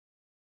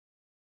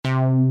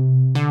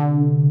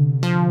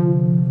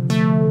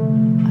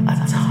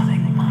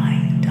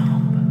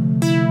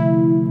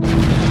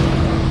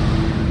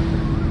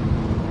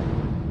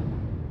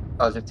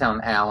I was just telling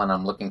Alan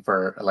I'm looking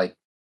for like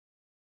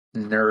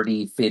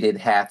nerdy fitted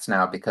hats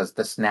now because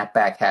the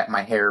snapback hat,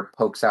 my hair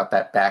pokes out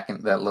that back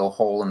and that little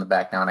hole in the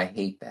back now, and I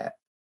hate that.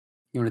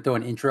 You want to throw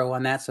an intro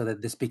on that so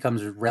that this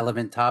becomes a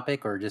relevant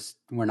topic, or just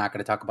we're not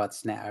going to talk about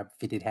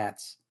fitted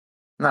hats?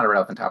 Not a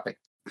relevant topic.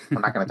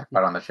 I'm not going to talk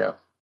about it on the show.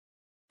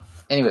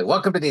 Anyway,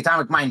 welcome to the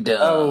Atomic Mind Dub.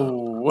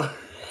 Oh.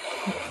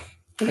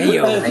 Hey,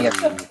 yo.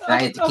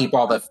 I had to keep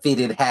all the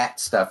fitted hat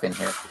stuff in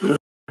here.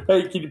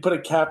 Hey, can you put a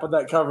cap on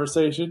that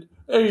conversation?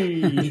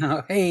 Hey.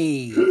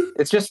 Hey.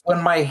 It's just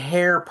when my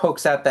hair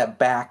pokes out that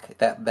back,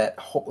 that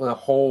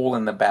hole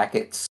in the back,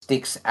 it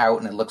sticks out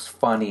and it looks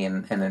funny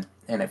and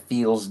it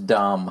feels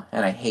dumb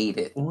and I hate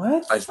it.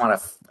 What? So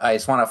I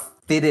just want a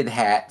fitted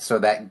hat so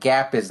that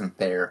gap isn't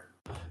there.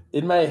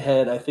 In my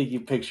head, I think you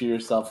picture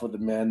yourself with a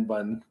man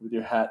bun with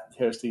your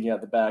hair sticking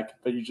out the back,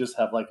 but you just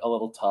have like a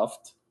little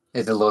tuft.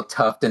 It's a little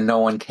tuft and no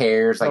one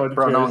cares. No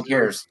one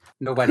cares.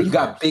 Nobody You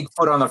cares. got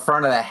Bigfoot on the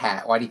front of that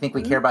hat. Why do you think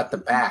we care about the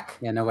back?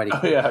 Yeah, nobody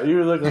cares. Oh, yeah,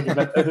 you look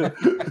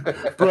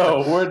like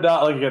Bro, we're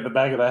not looking at the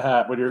back of the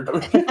hat when you're...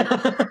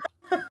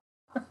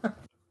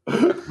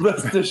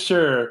 Rest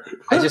assured.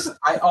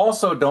 I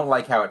also don't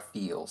like how it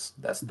feels.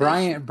 That's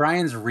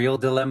Brian's real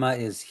dilemma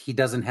is he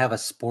doesn't have a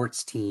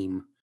sports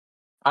team.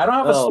 I don't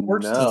have a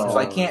sports team, so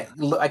I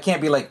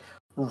can't be like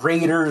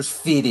Raiders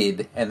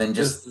fitted and then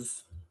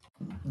just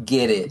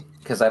get it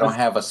because I don't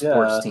have a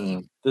sports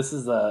team. This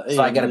is so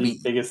I gotta be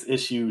biggest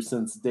issue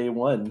since day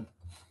one.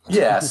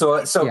 Yeah,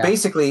 so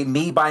basically,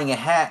 me buying a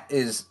hat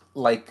is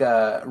like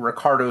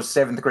Ricardo's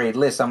 7th grade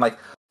list. I'm like,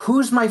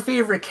 who's my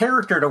favorite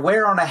character to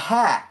wear on a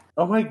hat?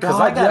 Oh my god! Because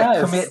I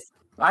gotta commit.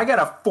 I got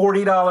a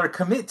 $40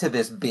 commit to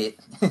this bit.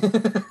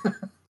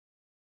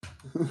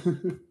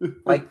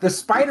 Like the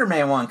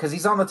Spider-Man one, because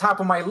he's on the top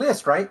of my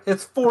list, right?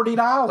 It's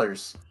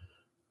 $40.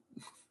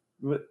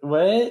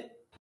 What?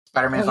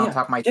 Spider-Man's on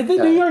top of my. Get the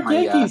New York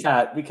Yankees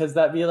hat because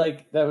that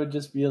would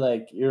just be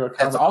like you're a.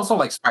 That's also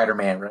like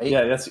Spider-Man, right?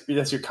 Yeah,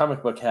 that's your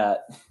comic book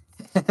hat.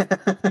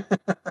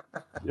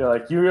 You're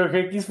like New York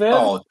Yankees fan?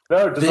 Oh,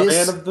 no, just a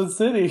fan of the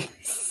city.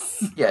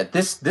 Yeah,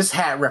 this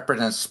hat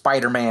represents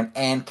Spider-Man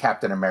and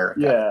Captain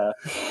America.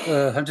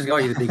 Yeah, I'm just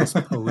calling you the biggest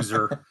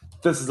poser.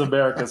 This is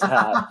America's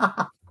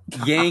hat.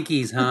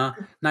 Yankees, huh?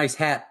 Nice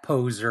hat,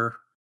 poser.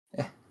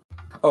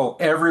 Oh,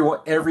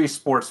 every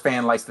sports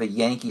fan likes the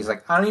Yankees.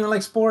 Like, I don't even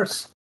like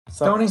sports.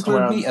 Don't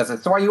include me as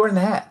it. So why are you wearing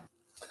the hat?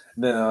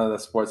 Then on the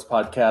sports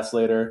podcast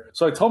later.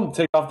 So I told him to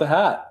take off the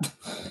hat.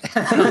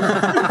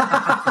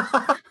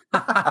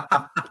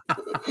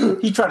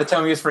 He tried to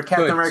tell me it's for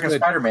Captain America and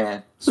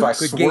Spider-Man. So I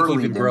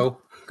swirled him, bro.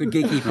 Good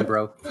gatekeeping,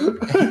 bro. Good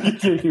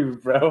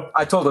gatekeeping, bro.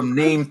 I told him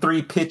name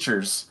 3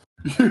 pitchers.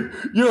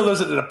 You're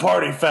listening to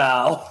Party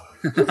Foul.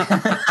 That's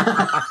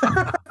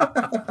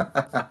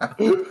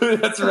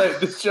right.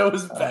 The show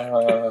is back.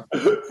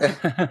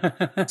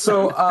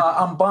 So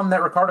I'm bummed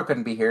that Ricardo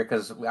couldn't be here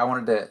because I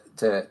wanted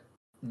to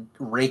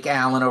rake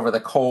Alan over the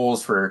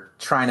coals for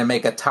trying to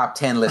make a top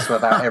 10 list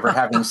without ever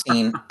having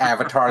seen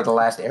Avatar: The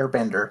Last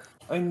Airbender.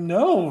 I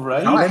know,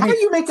 right? How do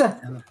you make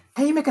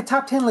a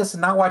top 10 list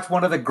and not watch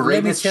one of the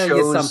greatest shows? Let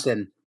me tell you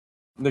something.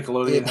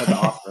 Nickelodeon had to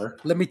offer.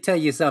 Let me tell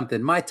you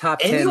something. My top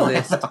 10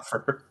 list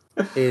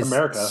is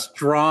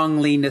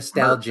strongly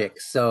nostalgic.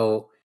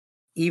 So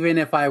even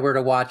if I were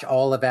to watch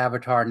all of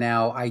Avatar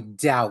now, I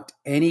doubt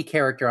any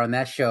character on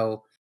that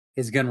show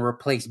is going to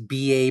replace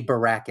B.A.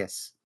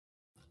 Baracus.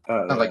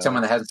 Sounds like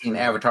someone that hasn't seen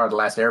Avatar: The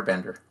Last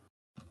Airbender.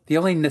 The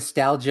only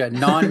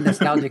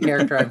non-nostalgia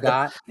character I've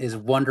got is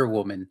Wonder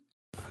Woman.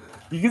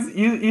 Because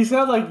you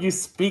sound like you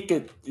speak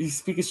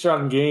a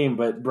strong game,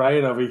 but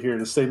Brian over here,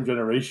 the same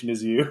generation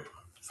as you.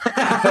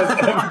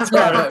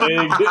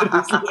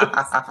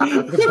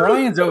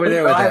 Brian's over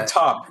there with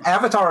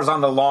Avatar is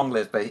on the long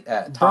list, but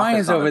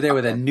Brian's over there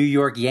with a New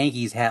York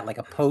Yankees hat like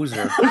a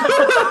poser.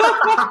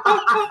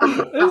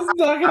 It's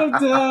knocking him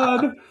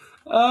down.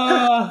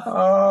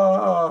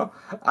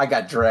 I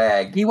got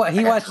dragged. He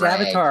watched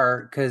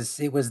Avatar because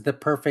it was the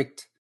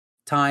perfect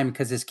time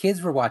because his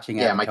kids were watching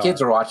Avatar. Yeah, my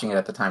kids were watching it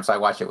at the time, so I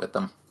watched it with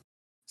them.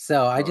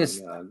 So I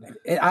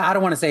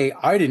don't want to say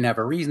I didn't have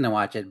a reason to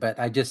watch it, but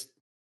I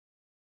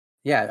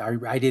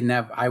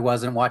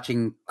wasn't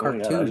watching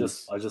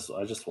cartoons. I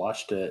just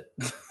watched it.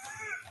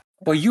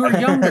 Well, you were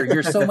younger.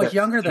 You're so much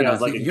younger than us. I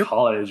was like in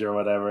college or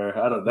whatever.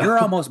 I don't know. You're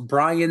almost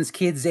Brian's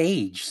kid's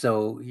age,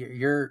 so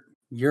you're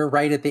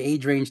right at the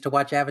age range to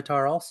watch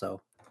Avatar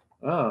also.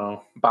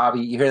 Oh.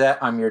 Bobbie, you hear that?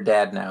 I'm your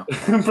dad now.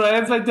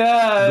 Brian's my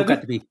dad. Look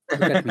at me.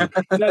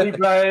 Daddy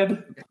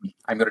Brian.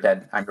 I'm your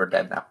dad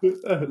now.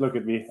 Look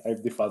at me. I'm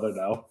the father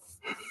now.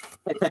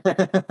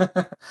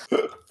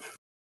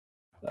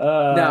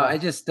 No, I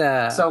just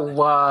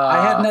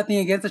I have nothing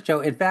against the show.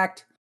 In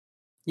fact,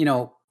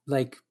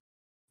 like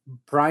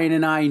Brian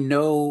and I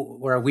know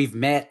where we've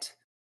met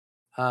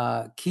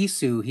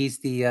Kisu. He's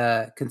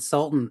the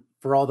consultant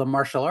for all the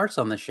martial arts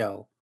on the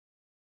show.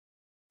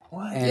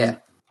 What?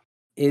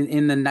 And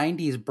in the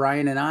 90s,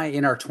 Brian and I,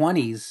 in our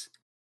 20s,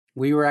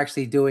 we were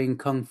actually doing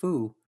Kung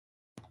Fu.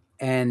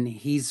 And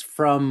he's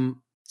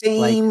from the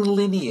same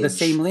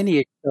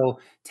lineage So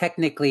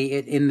technically,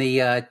 in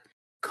the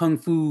kung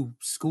fu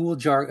school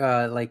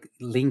like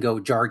lingo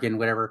jargon,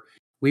 whatever,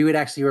 we would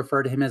actually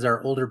refer to him as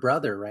our older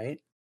brother, right?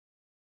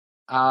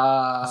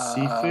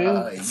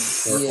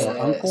 Sifu or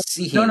uncle?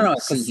 Sihing, No.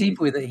 Because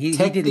Sifu, he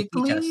didn't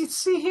teach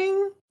us.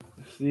 Sihing.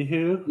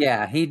 Sifu.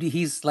 Yeah,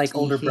 he's like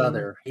older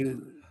brother.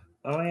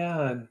 Oh my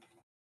god!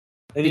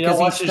 And you Because don't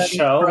watch his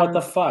show? What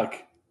the fuck?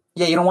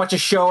 Yeah, you don't watch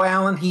his show,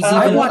 Alan? He's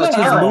I even watched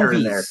his movies.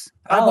 in there.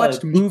 I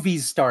watched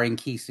movies starring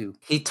Kisu.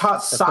 He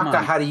taught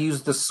Sokka how to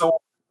use the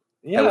sword.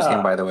 Yeah. That was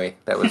him, by the way.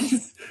 That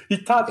was he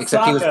taught.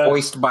 Except Sokka. he was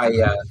voiced by.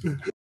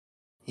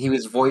 He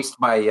was voiced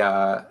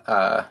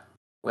by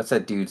what's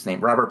that dude's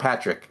name? Robert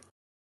Patrick.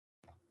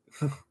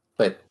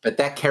 But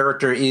that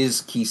character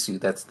is Kisu.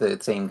 That's the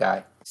same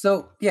guy.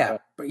 So yeah,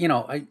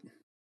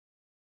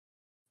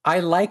 I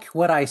like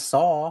what I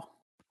saw.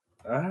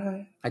 All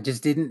right. I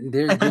just didn't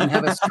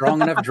have a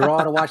strong enough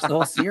draw to watch the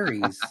whole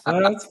series.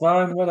 That's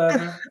fine.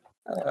 Whatever.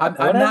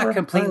 I'm not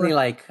completely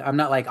I'm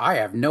not like I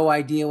have no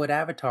idea what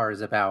Avatar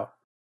is about.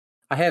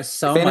 I have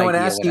some idea what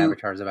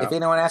Avatar is about. If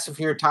anyone asks you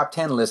for your top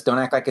 10 list, don't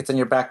act like it's in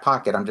your back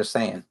pocket. I'm just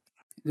saying.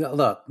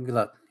 Look.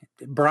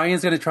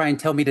 Brian's going to try and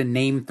tell me to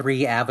name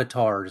 3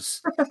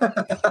 avatars. And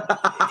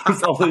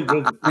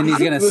he's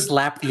going to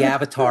slap the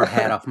Avatar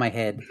hat off my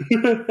head.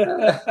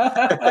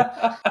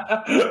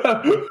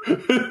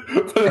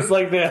 It's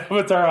like the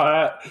Avatar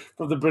hat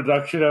from the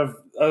production of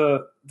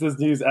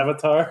Disney's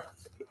Avatar.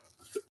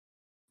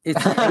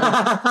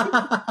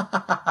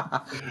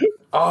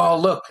 Oh,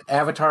 look,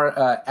 Avatar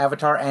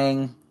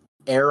Aang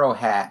arrow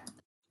hat.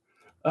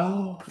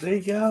 Oh, there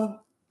you go.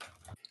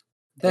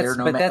 That's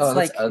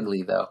that's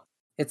ugly though.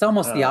 It's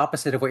almost the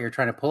opposite of what you're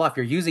trying to pull off.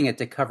 You're using it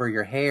to cover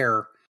your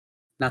hair,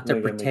 not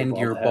to pretend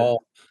you're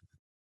bald.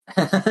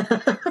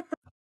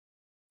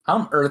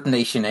 I'm Earth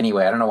Nation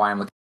anyway. I don't know why I'm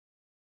looking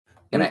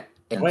at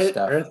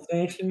stuff. Earth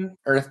Nation?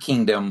 Earth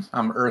Kingdom.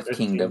 I'm Earth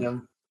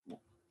Kingdom.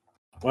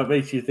 What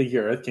makes you think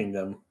you're Earth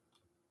Kingdom?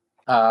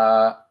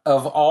 Of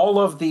all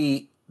of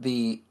the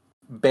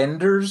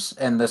benders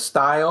and the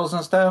styles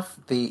and stuff,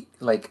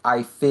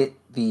 I fit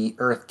the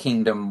Earth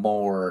Kingdom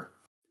more.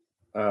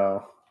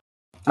 Oh.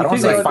 I don't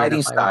want to say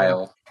fighting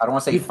style. I don't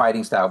want to say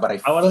fighting style, but I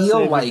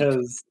feel like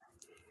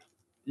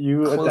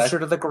you closer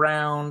to the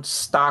ground,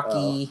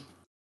 stocky.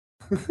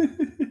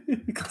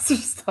 Closer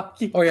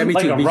stocky. Oh yeah, me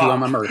too.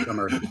 I'm Earth.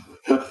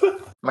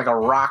 Like a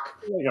rock.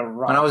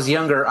 When I was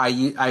younger,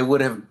 I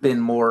would have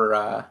been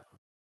more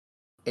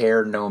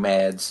air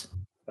nomads.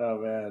 Oh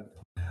man,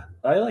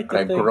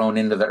 I've grown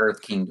into the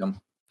Earth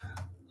Kingdom.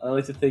 I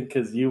like to think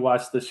because you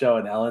watched the show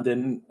and Alan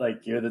didn't.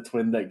 Like you're the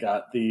twin that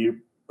got the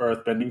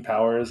earth bending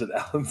powers, and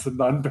Alan's a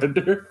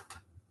non-bender.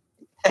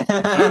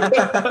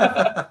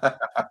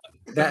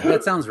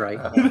 That sounds right.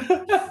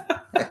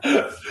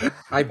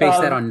 I base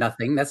that on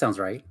nothing. That sounds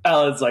right.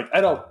 Alan's like,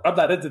 I'm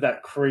not into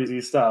that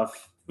crazy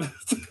stuff.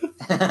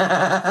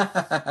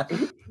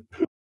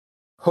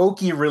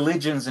 Hokey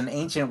religions and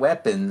ancient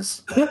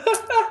weapons.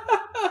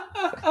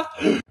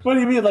 What do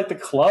you mean, like the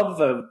club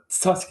the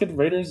Tusken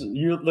Raiders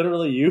you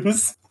literally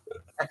use?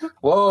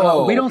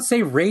 Whoa! We don't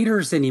say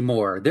Raiders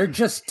anymore. They're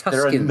just Tuskens.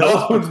 They're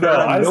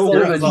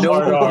the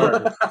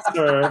noble,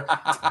 sir.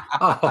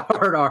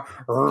 Hard R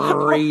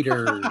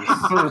Raiders.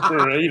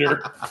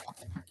 Raider.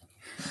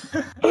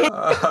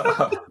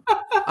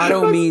 I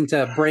don't mean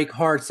to break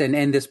hearts and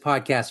end this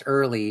podcast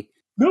early,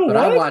 but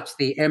I watched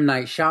the M.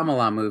 Night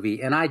Shyamalan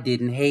movie and I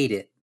didn't hate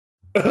it.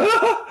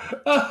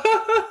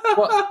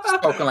 Well,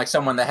 spoken like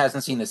someone that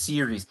hasn't seen the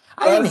series.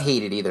 I didn't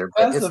hate it either,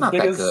 but it's not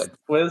that good. That's the biggest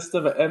twist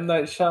of M.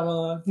 Night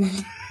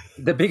Shyamalan.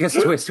 The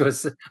biggest twist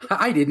was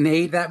I didn't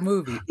hate that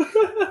movie.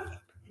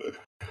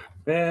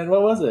 Man,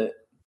 what was it?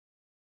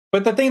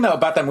 But the thing though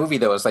about that movie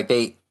though is like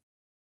their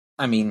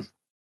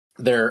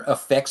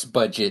effects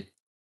budget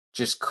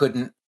just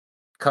couldn't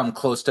come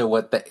close to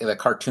what the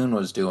cartoon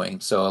was doing.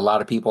 So a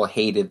lot of people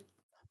hated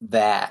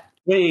that.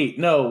 Wait,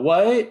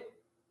 what?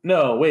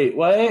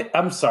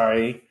 I'm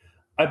sorry.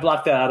 I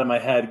blocked that out of my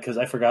head because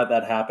I forgot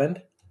that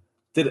happened.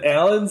 Did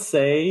Alan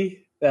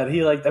say that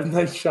he liked M.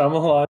 Night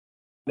Shyamalan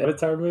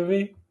Avatar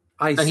movie?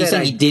 He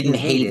said he didn't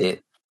hate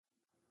it.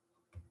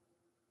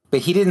 But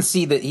he didn't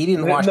see that. He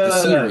didn't watch the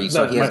series,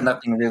 so he has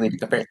nothing really to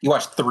compare. He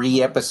watched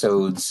 3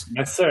 episodes.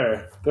 Yes,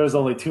 sir. There's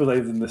only 2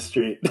 lanes in the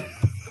street.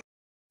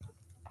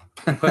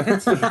 What?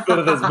 None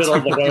of this middle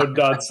of the road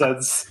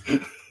nonsense.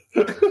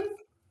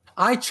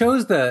 I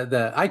chose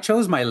I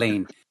chose my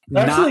lane.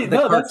 Actually,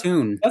 not the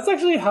cartoon. That's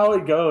actually how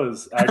it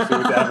goes, actually,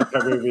 with the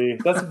Avatar movie.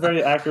 That's a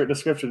very accurate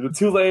description. The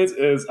 2 lanes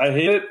is I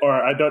hate it or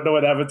I don't know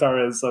what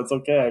Avatar is, so it's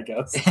okay, I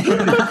guess.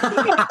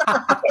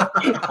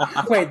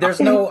 Wait, there's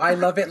no I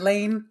love it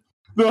lane?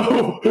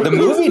 No. The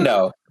movie,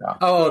 no.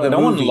 Oh, no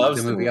one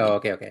loves the movie. Oh,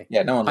 okay.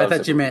 Yeah, no one loves I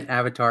thought you meant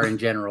Avatar in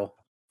general.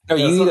 No,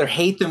 you either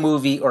hate the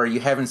movie or you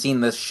haven't seen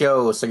the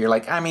show, so you're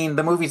like, I mean,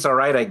 the movie's all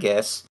right, I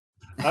guess.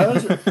 I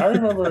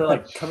remember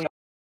coming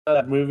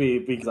that movie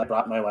because I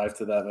brought my wife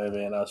to that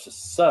movie and I was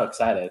just so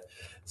excited.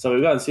 So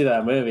we got to see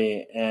that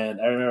movie and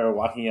I remember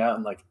walking out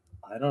and like,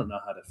 I don't know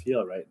how to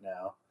feel right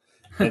now.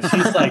 And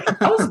she's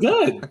like, "I was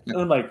good."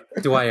 And I'm like,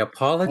 "Do I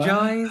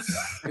apologize?"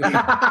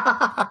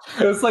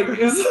 It was like,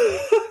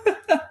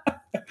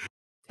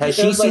 has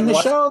she seen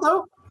the show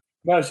though?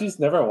 No, she's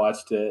never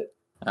watched it.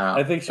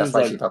 I think that's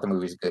why she thought the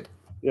movie's good.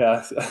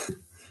 Yeah,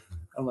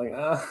 I'm like,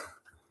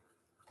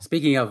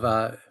 Speaking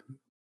of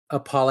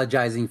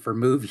apologizing for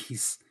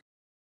movies,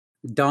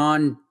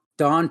 Dawn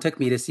took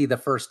me to see the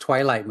first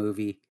Twilight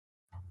movie.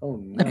 Oh,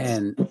 nice.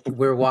 And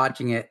we're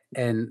watching it,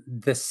 and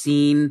the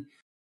scene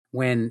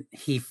when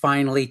he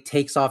finally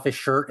takes off his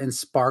shirt and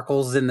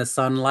sparkles in the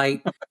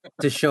sunlight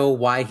to show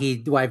why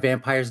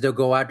vampires don't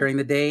go out during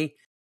the day.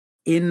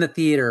 In the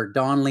theater,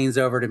 Dawn leans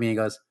over to me and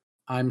goes,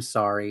 "I'm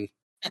sorry.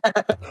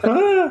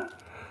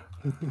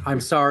 I'm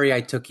sorry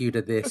I took you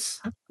to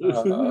this."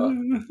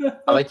 I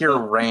like your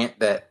rant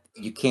that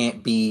you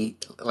can't be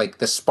like,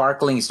 the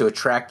sparkling is to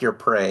attract your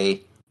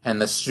prey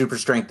and the super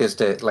strength is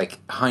to like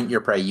hunt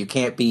your prey. You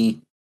can't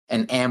be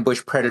an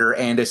ambush predator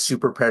and a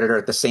super predator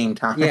at the same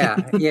time. Yeah.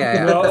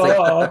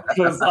 No,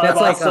 because I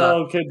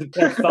also can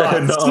detect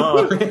thoughts.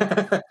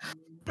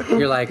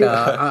 You're like,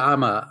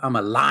 I'm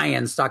a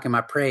lion stalking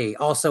my prey.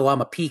 Also, I'm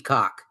a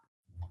peacock.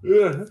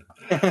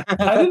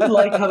 I didn't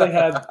like how they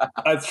had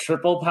a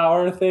triple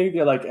power thing.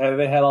 They're like,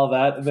 they had all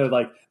that, and they're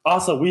like,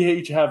 also, we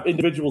each have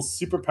individual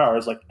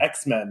superpowers like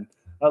X-Men.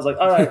 I was like,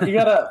 all right, you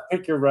gotta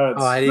pick your roads.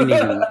 Oh, I don't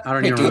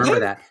even remember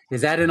that.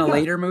 Is that in a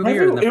later movie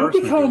or in the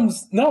first movie?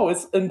 No,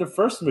 it's in the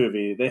first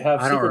movie. They have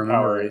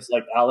superpowers.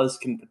 Like Alice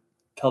can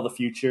tell the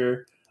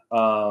future.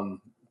 I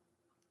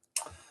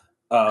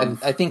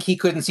think he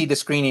couldn't see the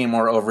screen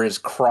anymore over his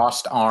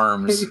crossed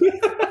arms.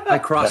 I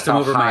crossed them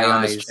over my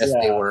eyes.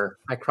 They were.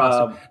 I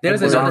crossed them.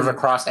 His arms were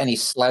crossed, and he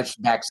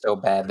slouched back so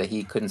bad that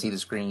he couldn't see the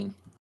screen.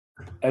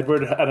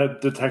 Edward had a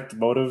detect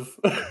motive.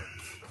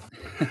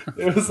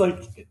 It was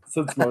like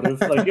sense motive.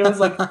 Like it was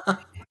like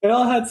they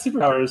all had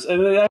superpowers,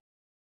 and it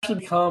actually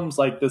becomes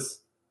like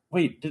this.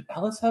 Wait, did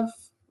Alice have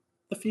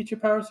the future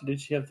powers, or did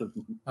she have the?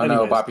 Oh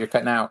no, Bob, you're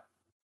cutting out.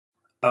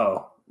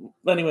 Oh,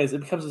 anyways, it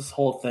becomes this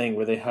whole thing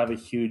where they have a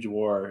huge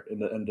war in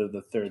the end of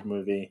the third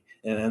movie,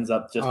 and it ends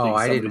up just. Oh,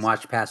 I didn't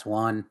watch past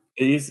one.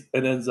 It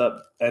ends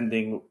up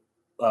ending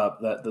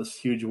that this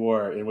huge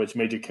war in which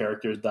major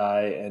characters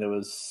die, and it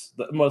was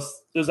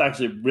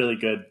actually really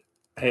good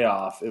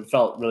payoff. It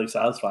felt really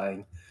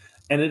satisfying.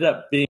 Ended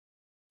up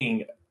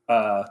being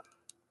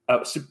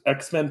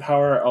X-Men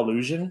Power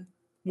Illusion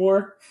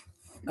War.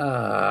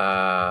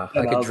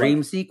 Like a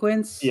dream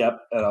sequence?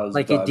 Yep. And I was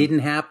like done. It didn't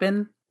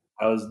happen?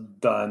 I was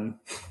done.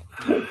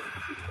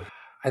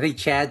 I think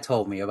Chad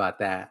told me about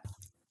that.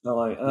 No,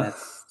 like,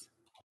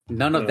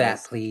 none of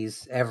that,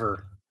 please,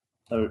 ever.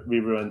 We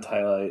ruined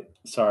Twilight.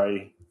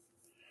 Sorry.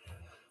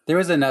 There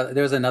was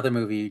another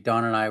movie.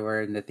 Dawn and I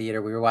were in the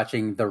theater. We were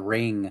watching The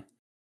Ring,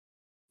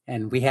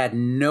 and we had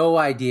no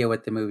idea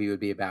what the movie would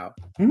be about.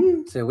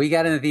 Mm-hmm. So we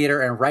got in the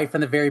theater, and right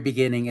from the very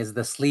beginning is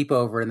the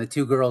sleepover, and the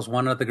two girls.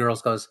 One of the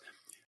girls goes,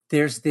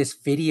 "There's this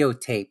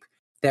videotape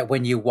that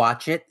when you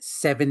watch it,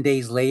 7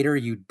 days later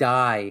you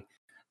die."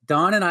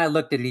 Dawn and I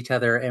looked at each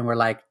other, and we're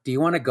like, "Do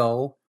you want to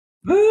go?"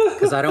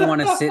 Because I don't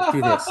want to sit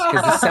through this.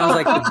 Because this sounds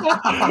like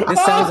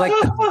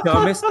the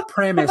dumbest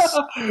premise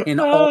in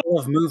all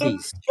of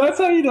movies. That's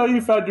how you know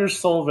you found your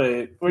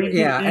soulmate. Where you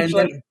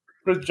then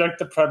project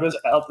the premise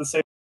out the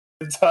same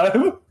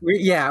time.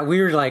 We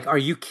were like, "Are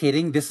you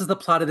kidding? This is the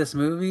plot of this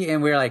movie?"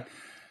 And we're like,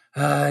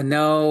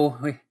 "No,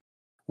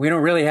 we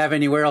don't really have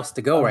anywhere else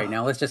to go right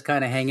now. Let's just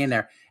kind of hang in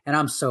there." And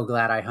I'm so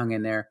glad I hung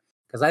in there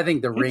because I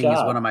think The Ring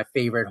is one of my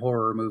favorite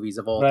horror movies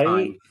of all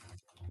time.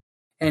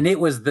 And it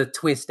was the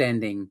twist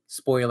ending.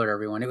 Spoiler,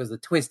 everyone. It was the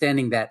twist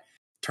ending that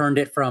turned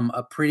it from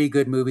a pretty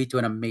good movie to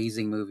an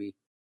amazing movie.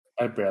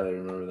 I barely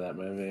remember that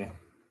movie.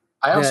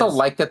 I also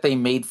like that they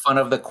made fun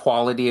of the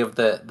quality of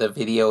the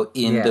video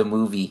in the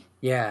movie.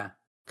 Yeah.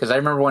 Because I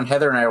remember when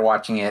Heather and I were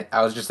watching it,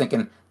 I was just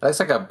thinking, that looks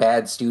like a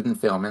bad student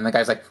film. And the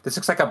guy's like, this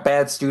looks like a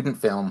bad student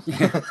film.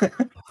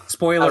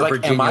 Spoiler,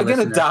 Virginia am I going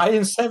to die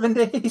in 7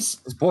 days?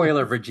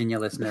 Spoiler, Virginia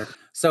listener.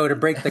 So to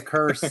break the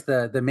curse,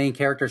 the main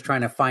character is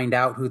trying to find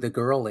out who the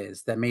girl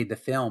is that made the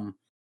film,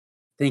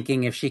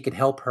 thinking if she could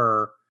help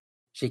her,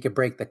 she could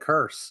break the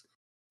curse.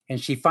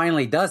 And she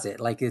finally does it.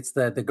 Like it's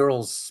the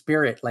girl's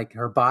spirit, like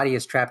her body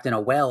is trapped in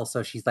a well.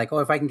 So she's like, oh,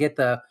 if I can get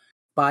the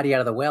body out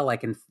of the well, I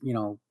can,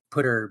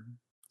 put her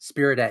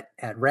spirit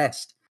at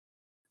rest.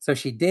 So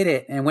she did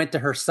it and went to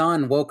her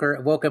son, woke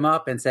him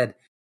up and said,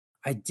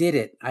 I did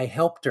it. I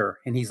helped her.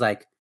 And he's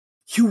like,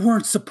 you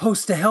weren't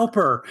supposed to help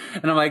her.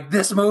 And I'm like,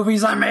 this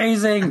movie's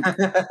amazing. What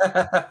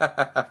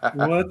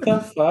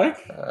the fuck?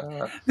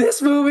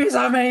 This movie's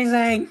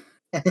amazing.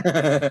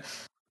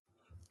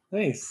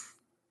 Nice.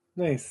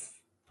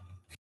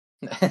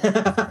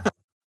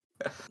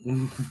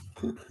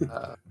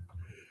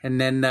 And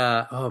then,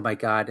 oh my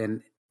God.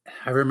 And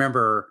I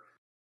remember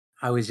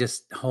I was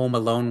just home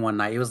alone one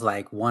night. It was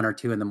like 1 or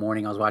 2 in the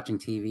morning. I was watching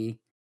TV.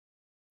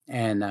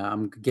 And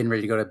I'm getting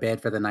ready to go to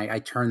bed for the night. I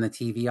turn the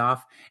TV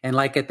off. And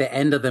like at the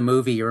end of the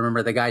movie, you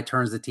remember the guy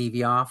turns the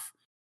TV off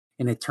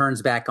and it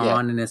turns back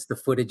on and it's the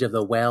footage of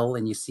the well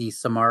and you see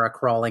Samara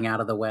crawling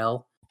out of the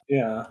well.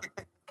 Yeah.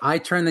 I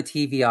turned the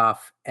TV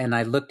off and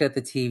I looked at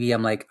the TV.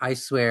 I'm like, I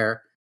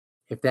swear,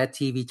 if that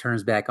TV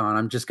turns back on,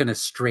 I'm just going to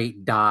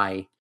straight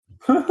die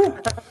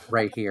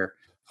right here.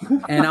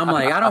 And I'm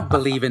like, I don't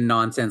believe in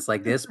nonsense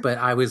like this, but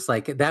I was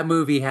like, that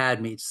movie had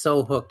me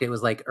so hooked. It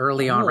was like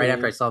early on, right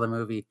after I saw the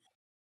movie.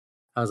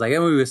 I was like, that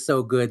movie was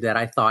so good that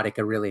I thought it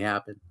could really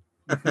happen.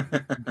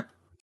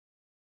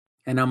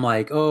 And I'm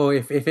like, oh,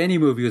 if any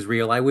movie was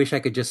real, I wish I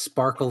could just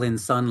sparkle in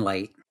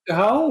sunlight.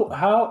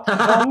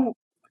 How?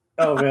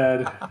 Oh,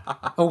 man.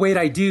 Oh, wait,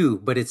 I do,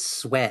 but it's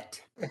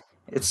sweat.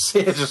 It's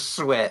just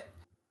sweat.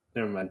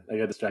 Never mind. I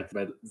got distracted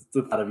by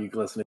the thought of you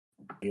glistening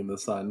in the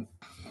sun.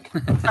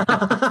 Like,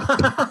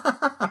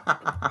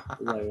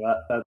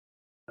 that's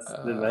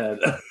in my head.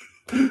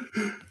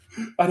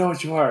 I know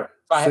what you are.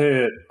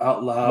 Say it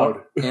out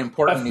loud.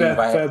 Important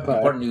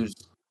news.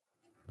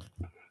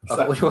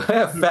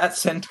 Fat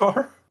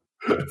centaur?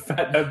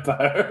 Fat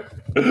Empire.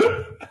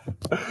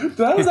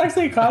 That was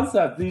actually a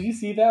concept. Did you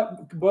see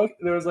that book?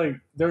 There was like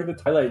during the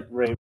Twilight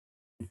reign,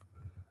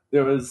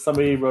 there was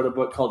somebody wrote a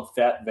book called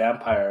Fat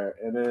Vampire,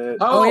 and it.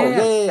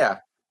 Yeah.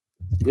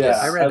 Yeah,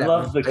 I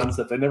love the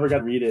concept. I never got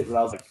to read it, but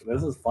I was like,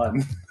 "This is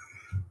fun."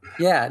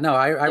 Yeah, no,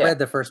 I read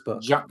the first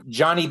book.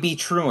 Johnny B.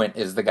 Truant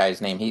is the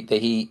guy's name.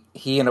 He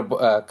and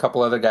a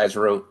couple other guys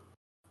wrote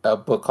a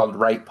book called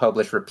Write,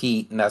 Publish,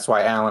 Repeat, and that's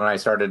why Alan and I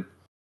started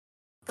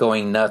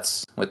going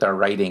nuts with our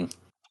writing.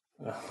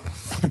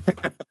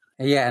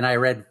 Yeah, and I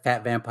read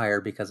Fat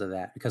Vampire because of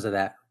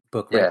that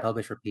book, Write,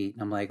 Publish, Repeat.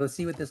 And I'm like, let's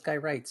see what this guy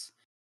writes.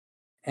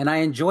 And I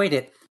enjoyed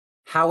it.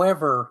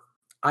 However,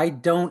 I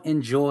don't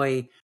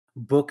enjoy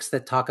books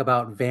that talk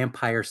about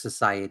vampire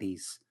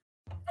societies.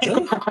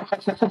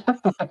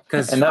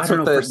 Because and that's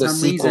what the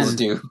sequels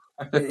do.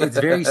 It's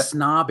very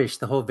snobbish,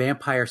 the whole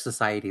vampire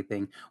society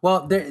thing.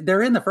 Well,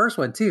 they're in the first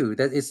one too.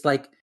 That it's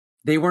like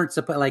they weren't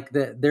supposed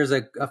there's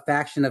a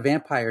faction of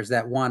vampires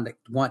that want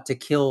to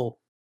kill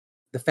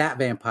the fat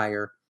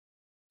vampire.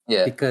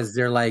 Yeah, because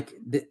they're like,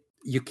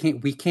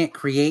 we can't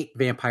create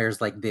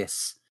vampires like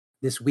this.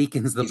 This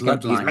weakens the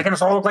bloodline. He's making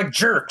us all look like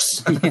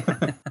jerks. Yeah.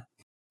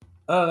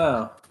 I don't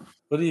know.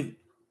 What do you?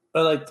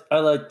 I like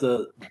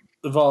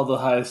of all the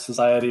high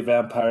society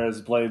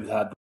vampires, Blade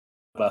had the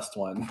best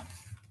one.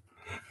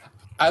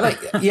 I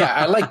like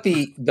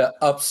the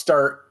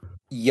upstart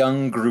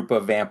young group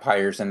of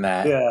vampires in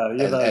that.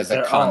 As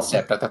a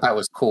concept, I thought that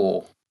was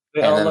cool.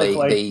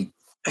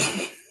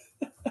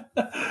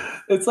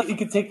 It's like you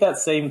could take that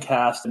same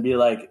cast and be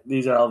like,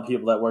 these are all the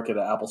people that work at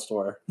an Apple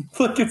store.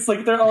 It's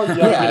like they're all young.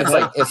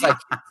 Yeah, it's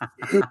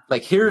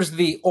like here's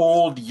the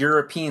old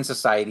European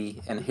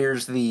society, and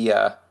here's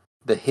the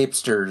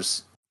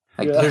hipsters.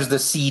 Here's the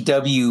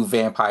CW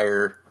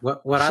vampire.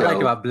 What I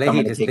like about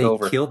Blade is they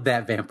killed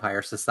that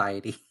vampire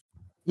society.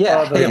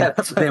 Yeah,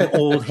 them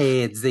old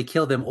heads. They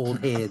killed them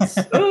old heads.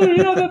 Oh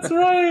yeah, that's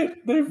right.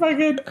 They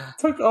fucking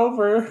took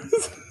over.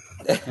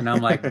 And I'm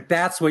like,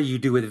 that's what you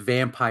do with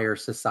vampire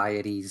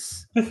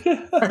societies.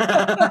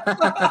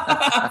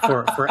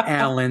 for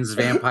Alan's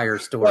vampire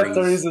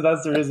stories.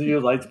 That's the reason you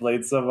liked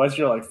Blade so much.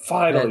 You're like,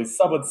 finally,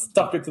 someone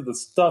stuck into the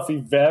stuffy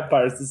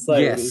vampire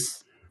society.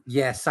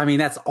 Yes. I mean,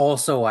 that's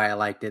also why I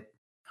liked it.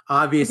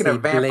 Obviously,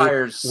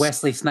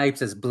 Wesley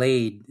Snipes as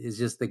Blade is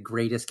just the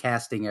greatest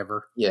casting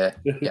ever. Yeah.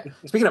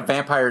 Speaking of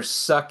vampires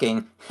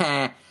sucking,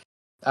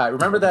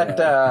 remember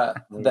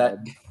that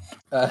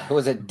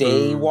was it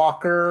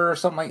Daywalker or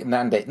something like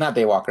not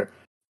Daywalker,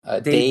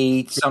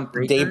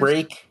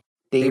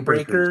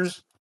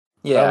 Daybreakers.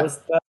 Yeah, that was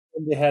that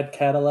when they had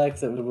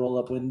Cadillacs that would roll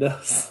up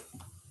windows.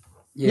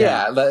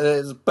 Yeah,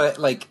 but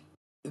like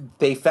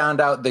they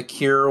found out the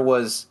cure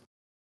was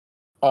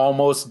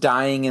almost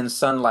dying in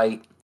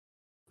sunlight,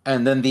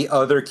 and then the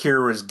other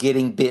cure was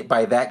getting bit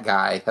by that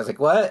guy. I was like,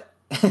 what?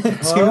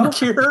 Two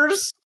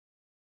cures?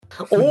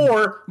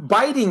 Or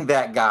biting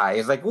that guy.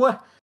 It's like,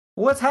 what?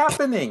 What's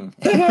happening?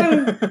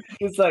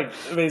 It's like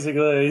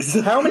basically.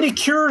 How many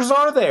cures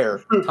are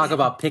there? Talk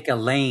about pick a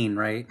lane,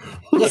 right?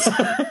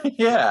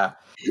 Yeah.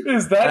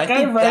 Is that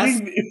guy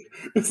writing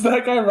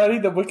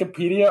the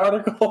Wikipedia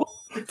article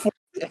for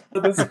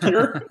this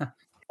cure?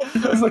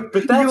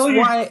 But that's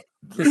why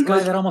this guy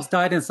that almost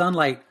died in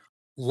sunlight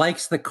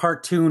likes the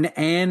cartoon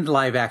and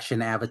live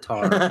action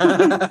Avatar.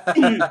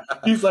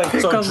 He's like,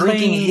 so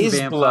drinking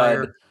his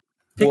blood.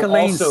 Pick a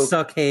lane,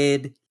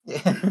 suckhead.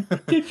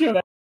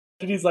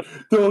 And he's like,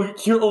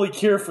 the only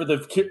cure for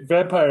the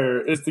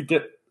vampire is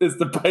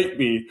to bite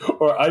me,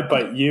 or I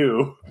bite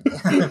you.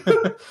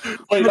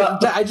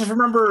 I just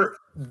remember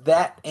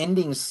that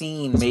ending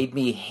scene made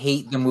me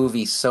hate the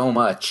movie so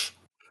much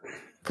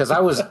because I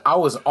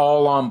was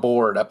all on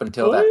board up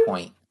until that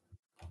point.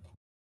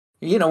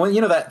 You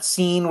know that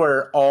scene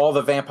where all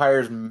the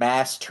vampires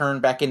mass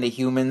turn back into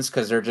humans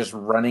because they're just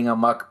running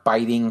amok,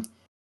 biting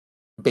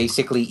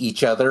basically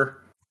each other.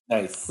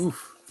 Nice.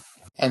 Oof.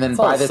 And then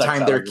by the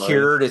time they're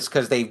cured, it's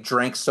because they've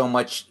drank so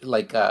much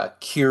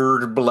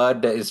cured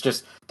blood that it's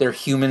just they're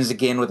humans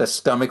again with a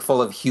stomach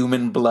full of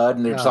human blood,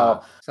 and they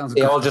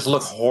all just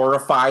look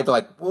horrified,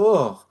 like,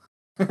 whoa.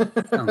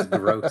 Sounds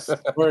gross.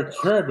 We're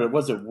cured, but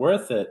was it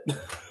worth it?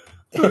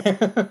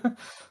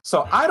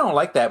 So I don't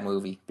like that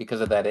movie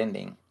because of that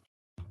ending.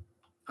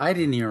 I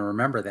didn't even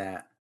remember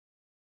that.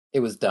 It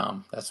was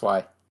dumb. That's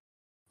why.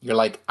 You're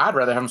like, I'd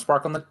rather have him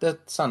sparkle in the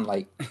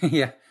sunlight.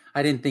 Yeah,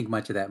 I didn't think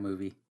much of that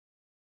movie.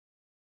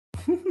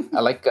 I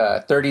like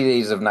 30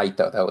 Days of Night,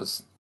 though.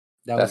 That's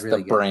really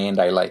the good. brand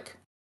I like.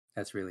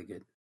 That's really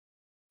good.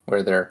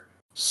 Where they're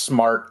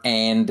smart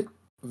and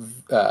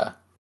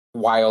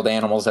wild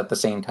animals at the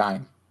same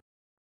time.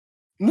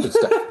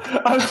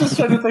 I was just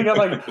trying to think. I'm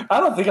like,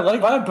 I don't think I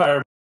like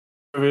vampire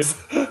movies.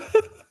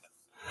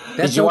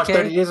 Did you watch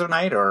 30 Days of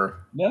Night or?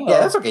 No. Yeah,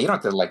 that's okay. You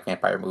don't have to like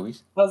vampire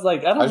movies. I was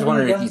like, I was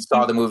wondering if you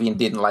saw the movie and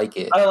didn't like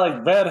it. I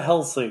like Van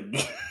Helsing.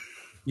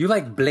 You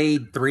like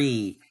Blade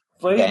 3.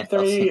 Blade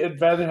 3 and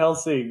Van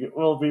Helsing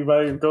will be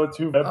my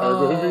go-to vampire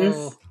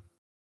movies.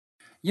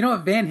 You know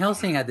what? Van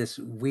Helsing had this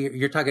weird...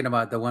 You're talking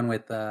about the one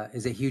with...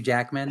 is it Hugh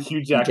Jackman?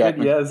 Hugh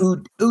Jackman, yes.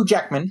 Hugh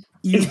Jackman.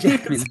 Hugh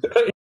Jackman.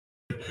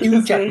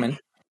 Hugh Jackman.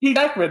 Hugh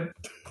Jackman.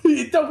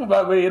 You talk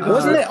about me.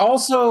 Wasn't it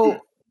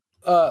also...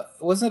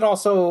 who's the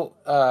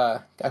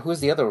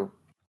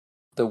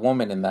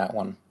woman in that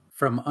one?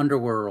 From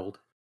Underworld.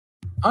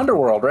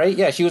 Underworld, right?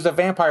 Yeah, she was a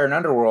vampire in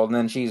Underworld, and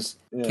then she's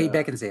Kate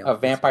Beckinsale, a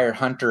vampire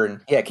hunter,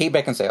 and Kate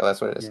Beckinsale. That's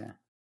what it is. Yeah.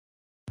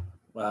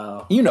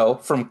 Wow. You know,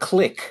 from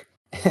Click.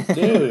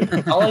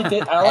 Dude, all I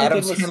did Adam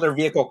Sandler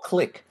vehicle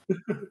Click.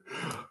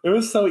 It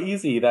was so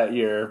easy that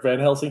year. Van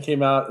Helsing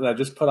came out, and I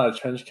just put on a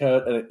trench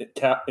coat and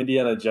a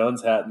Indiana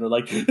Jones hat, and they're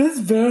like, "It's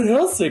Van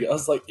Helsing." I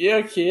was like,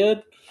 "Yeah,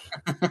 kid."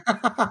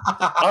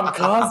 I'm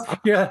cosplay.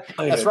 Yeah,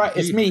 that's right.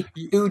 It's me,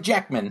 Hugh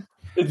Jackman.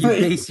 You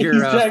base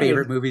your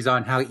favorite movies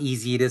on how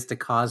easy it is to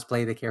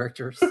cosplay the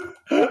characters.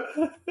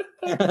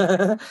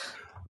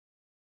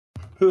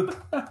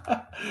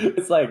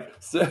 It's like...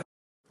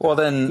 Well,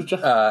 then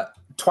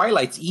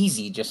Twilight's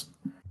easy. Just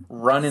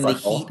run in the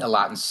heat a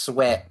lot and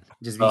sweat.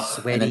 Just be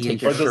sweaty and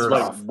take your shirt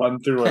off. Run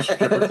through a strip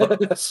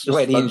club.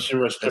 Sweaty and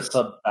through a strip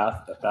club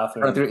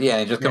bathroom. Run through,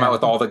 and just come out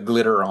with all the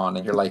glitter on,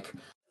 and you're like,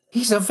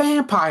 he's a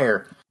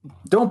vampire.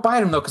 Don't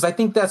bite him, though, because I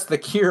think that's the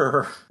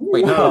cure.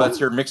 Wait, no, that's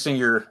you're mixing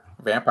your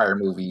vampire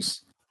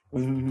movies.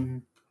 Mm-hmm.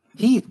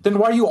 Then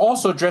why are you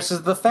also dressed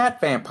as the fat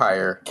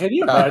vampire? Can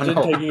you imagine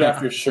taking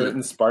off your shirt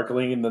and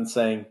sparkling and then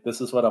saying, "This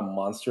is what a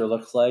monster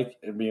looks like,"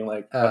 and being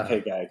like,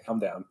 "Okay, guy, calm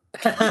down."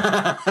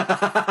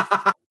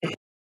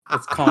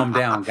 Let's calm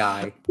down,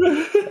 guy.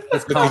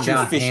 Let's calm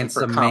down,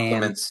 handsome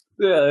man.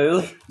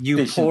 Yeah,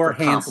 you poor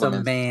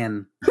handsome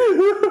man.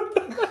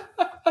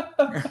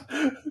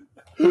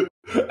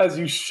 As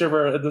you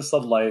shiver in the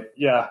sunlight.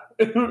 Yeah.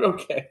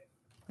 Okay.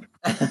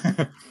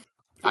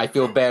 I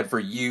feel bad for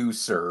you,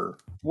 sir.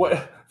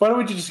 Why don't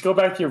we just go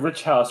back to your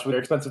rich house with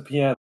your expensive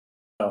piano?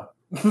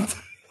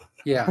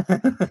 Yeah.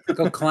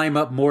 Go climb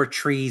up more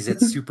trees at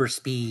super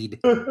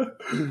speed. You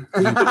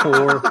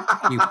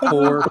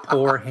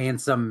poor,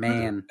 handsome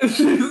man.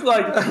 She's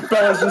like,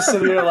 Bella's just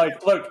sitting there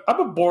like, look, I'm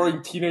a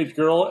boring teenage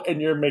girl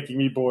and you're making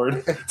me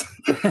bored.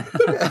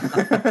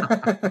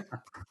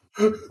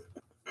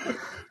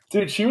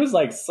 Dude, she was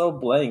like so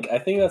blank. I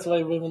think that's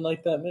why women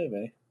like that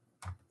movie.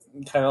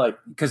 Kind of like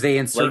because they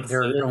insert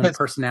their own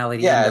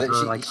personality into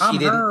her. Like she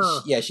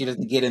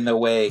doesn't get in the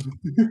way.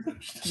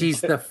 She's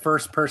the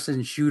first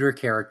person shooter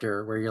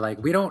character where you're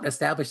like, we don't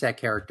establish that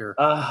character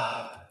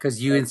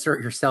because you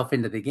insert yourself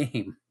into the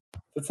game.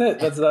 That's it.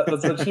 That's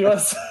what she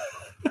was.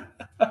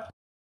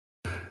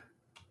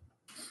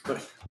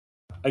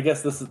 I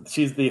guess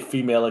she's the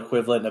female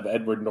equivalent of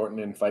Edward Norton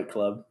in Fight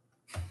Club.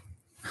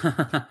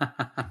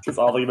 Because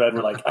all the men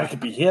were like, I could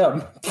be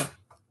him.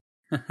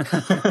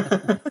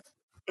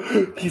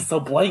 He's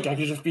so blank, I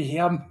could just be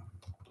him.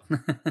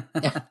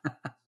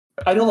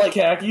 I don't like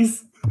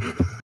khakis.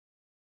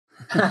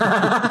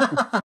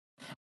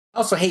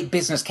 Also hate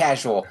business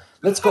casual.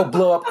 Let's go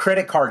blow up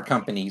credit card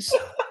companies.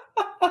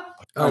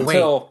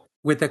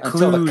 With the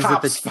clues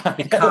that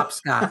the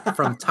cops got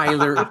from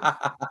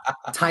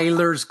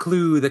Tyler's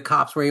clue, the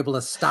cops were able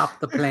to stop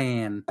the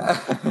plan.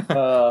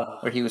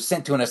 Where he was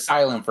sent to an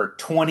asylum for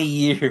 20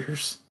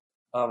 years.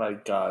 Oh my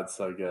god,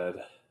 so good.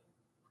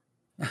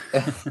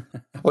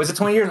 Was it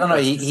 20 years? Oh no,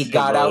 he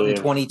got out in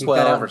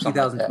 2012 or something.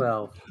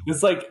 2012.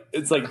 Like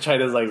it's like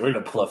China's like, we're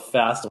gonna pull a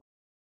fast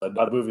one,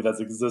 not a movie that's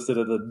existed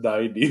in the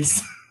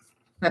 90s.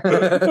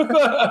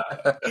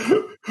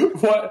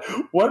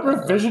 What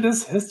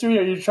revisionist history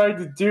are you trying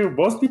to do?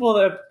 Most people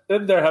that have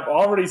been there have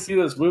already seen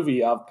this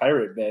movie on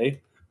Pirate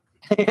Bay.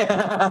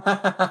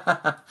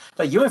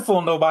 Like, you ain't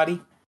fooling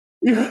nobody.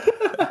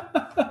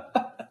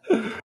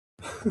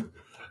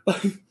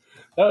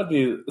 That'd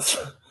be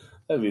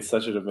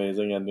such an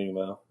amazing ending,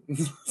 though.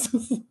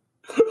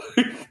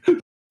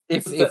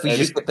 if we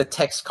just get the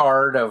text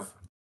card of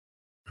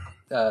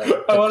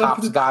the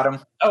cops got him.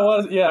 I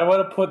want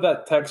to put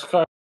that text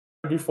card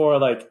before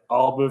like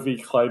all movie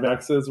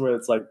climaxes where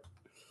it's like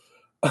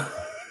I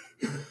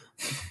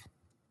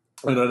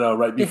don't know,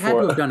 right before. They had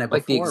to have done it before,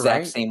 like the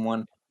exact same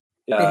one.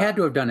 Yeah. They had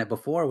to have done it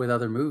before with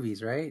other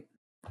movies, right?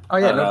 Oh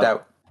yeah, no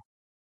doubt.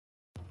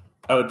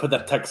 I would put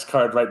that text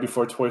card right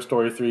before Toy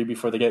Story 3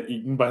 before they get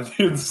eaten by the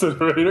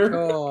incinerator.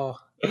 Oh.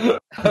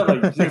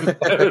 Like,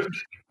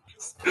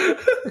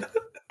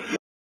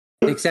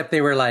 except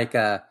they were like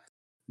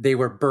they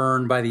were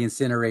burned by the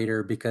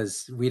incinerator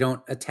because we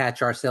don't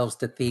attach ourselves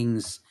to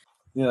things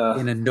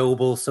in a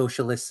noble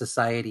socialist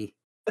society.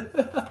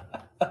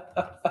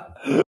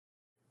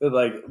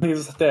 Like,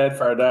 please stand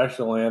for our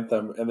national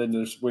anthem, and then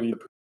just Winnie the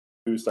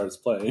Pooh starts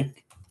playing.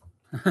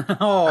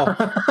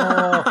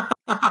 oh.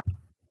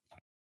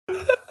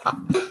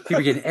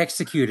 People getting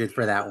executed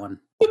for that one.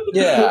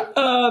 Yeah.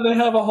 They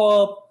have a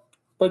whole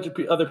bunch of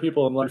other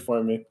people in line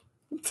for me.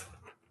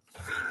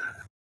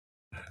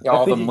 Yeah,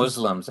 all the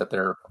Muslims that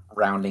they're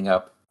rounding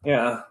up.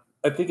 Yeah.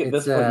 I think at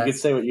this point you can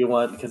say what you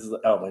want because,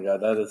 oh my god,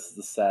 that is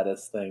the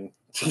saddest thing.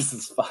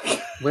 Jesus fuck.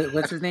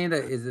 What's his name?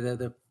 Is it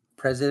the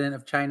president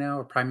of China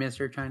or prime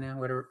minister of China?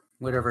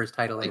 Whatever his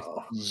title is.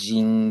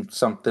 Jing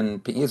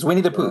something. It's Winnie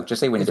the Pooh. Just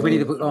say Winnie the Pooh. Winnie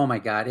the Pooh. Oh my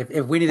god.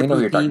 If Winnie the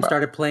Pooh theme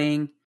started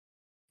playing,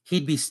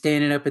 he'd be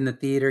standing up in the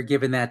theater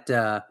giving that,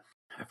 I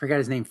forgot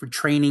his name, for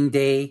Training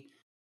Day,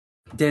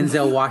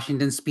 Denzel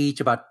Washington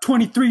speech about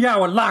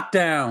 23-hour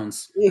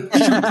lockdowns,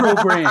 shoot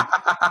program.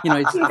 You know,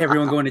 it's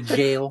everyone going to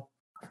jail.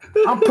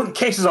 I'm putting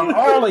cases on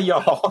all of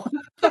y'all.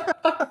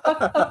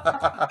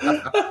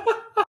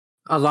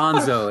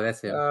 Alonzo,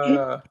 that's him.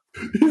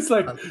 He's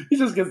like, he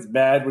just gets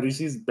mad when he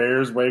sees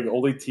bears wearing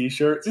only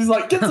t-shirts. He's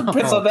like, get some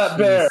piss on that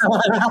bear.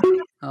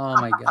 Oh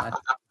my god.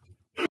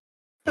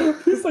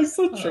 He's like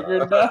so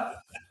triggered now.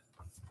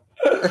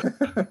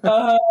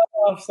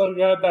 I'm so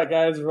glad that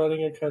guy's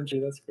running a country.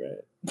 That's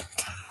great.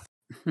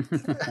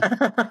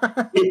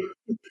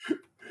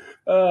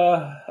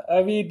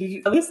 I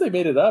mean, at least they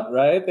made it up,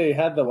 right? They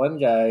had the one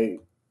guy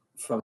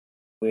from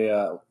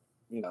the,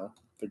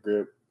 the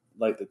group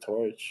light the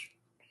torch.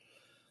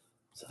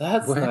 So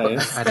that's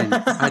nice. I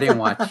didn't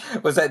watch.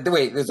 Was that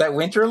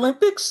Winter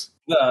Olympics?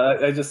 No,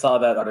 I just saw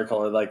that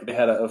article. Like they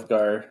had a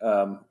Ulfgar.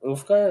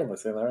 Ulfgar? Am I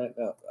saying that right?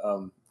 No,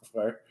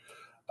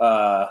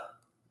 Ulfgar.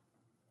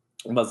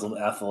 Muslim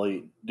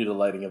athlete do the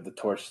lighting of the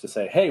torch to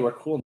say, "Hey, we're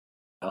cool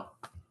now."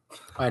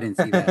 I didn't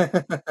see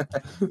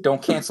that.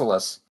 Don't cancel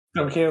us.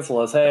 Don't cancel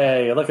us.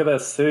 Hey, look at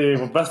this. Hey,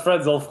 we're best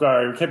friends,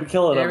 Ulfgar. We can't be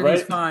killing them, right?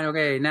 Everything's fine.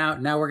 Okay,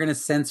 now we're gonna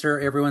censor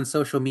everyone's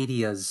social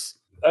medias.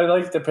 I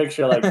like the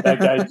picture, like that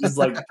guy just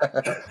like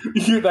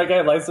that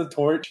guy lights a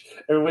torch,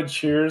 everyone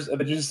cheers, and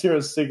then you just hear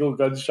a single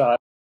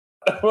gunshot.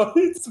 Well,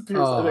 he disappears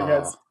on the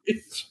guy's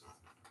stage.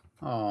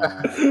 Oh.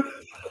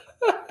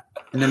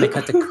 And then they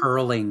cut to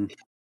curling.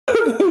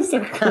 They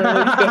start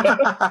curling.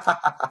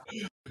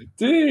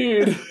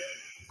 Dude.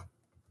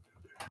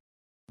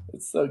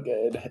 It's so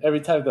good.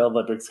 Every time the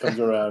Olympics comes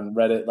around,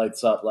 Reddit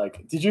lights up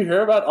like, did you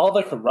hear about all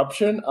the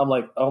corruption? I'm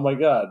like, oh my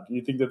god, do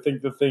you think the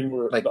thing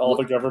where like, all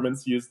the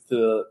governments used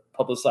to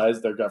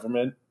publicize their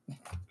government?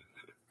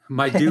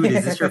 My dude,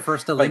 is this your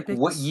first Olympics? Like,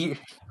 what year?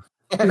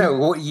 I know,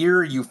 what year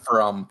are you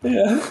from?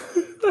 Yeah.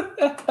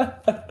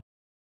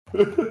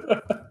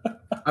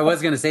 I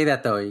was going to say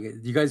that, though.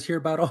 You guys hear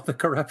about all the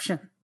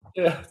corruption?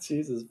 Yeah,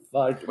 Jesus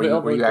fuck. Were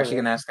you actually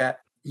going to ask that?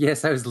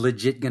 Yes, I was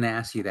legit going to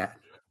ask you that.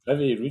 I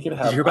mean, we could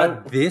have... Did you hear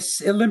about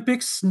this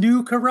Olympics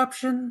new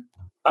corruption?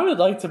 I would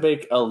like to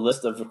make a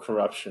list of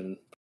corruption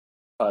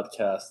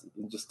podcasts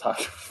and just talk...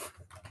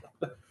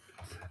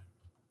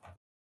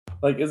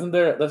 like, isn't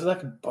there... There's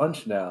like a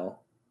bunch now.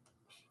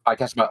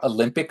 Podcast about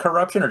Olympic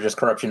corruption or just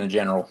corruption in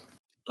general?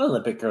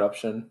 Olympic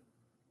corruption.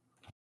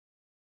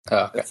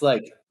 Oh, okay. It's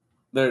like...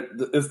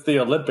 It's the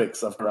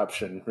Olympics of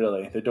corruption,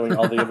 really. They're doing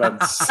all the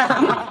events.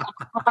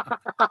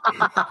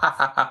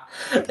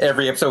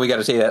 Every episode we got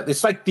to say that.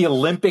 It's like the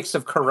Olympics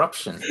of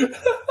corruption.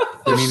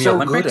 They're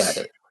so good at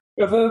it.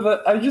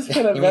 I just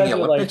can't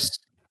imagine, like... I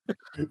just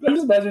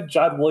imagine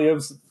John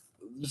Williams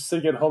just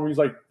sitting at home. He's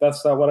like,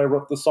 that's not what I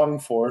wrote the song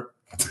for.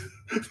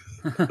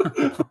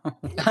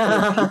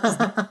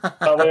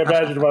 How I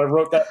imagined when I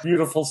wrote that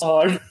beautiful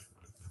song.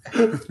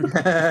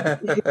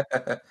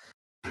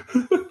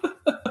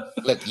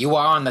 Look, you were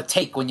on the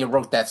take when you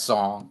wrote that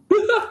song.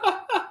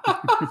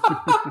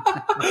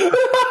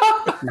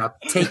 Now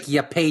take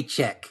your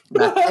paycheck.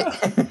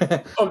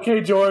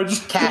 Okay,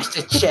 George. Cash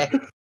the check.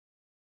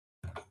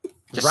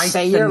 Just write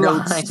say your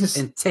notes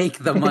and take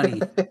the money.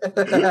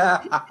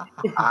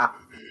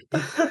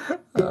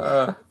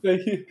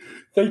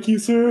 Thank you,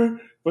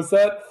 sir. Was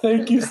that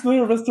thank you,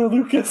 sir, Mr.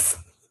 Lucas?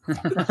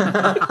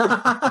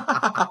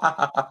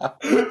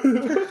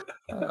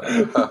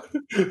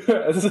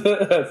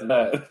 That's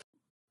bad.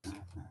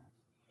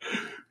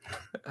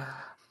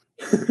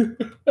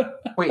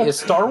 Wait, is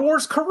Star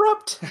Wars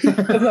corrupt?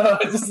 No,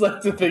 I just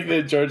like to think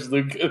that George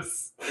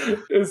Lucas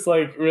is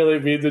like really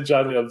mean to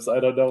John Williams. I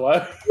don't know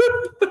why.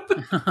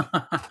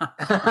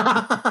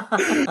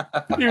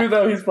 Even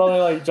though he's probably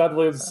like John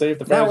Williams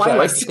saved the franchise. No, I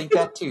like to think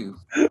that too.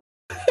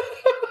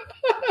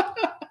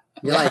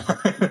 You're like,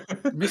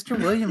 Mr.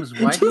 Williams,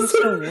 why do you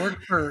still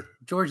work for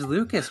George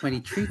Lucas when he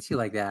treats you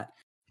like that?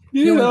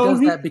 He only does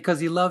that because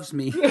he loves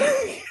me. George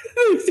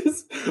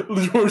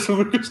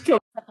Lucas comes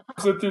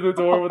in through the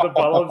door with a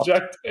bottle of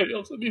Jack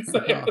Daniels and he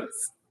says,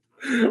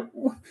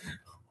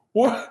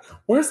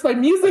 Where's my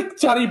music,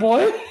 Johnny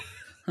boy?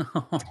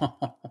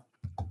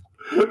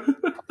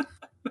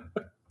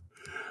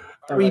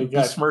 Are we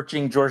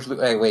besmirching George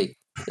Lucas? Hey, wait.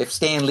 If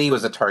Stan Lee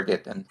was a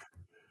target, then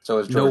so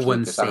is George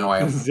Lucas. I don't know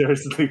why.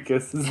 George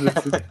Lucas is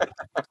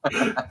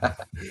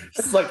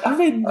it's like I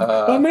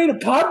made a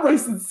pod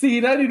racing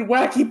scene. I need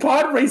wacky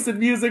pod racing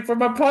music for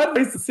my pod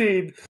racing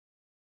scene.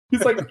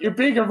 He's like, you're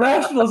being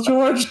irrational,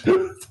 George.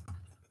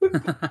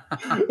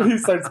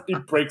 He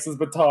breaks his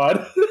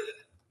baton.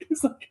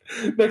 He's like,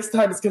 next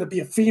time it's gonna be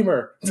a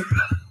femur.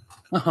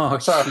 Oh,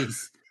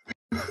 jeez.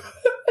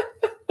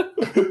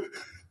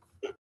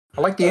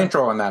 I like the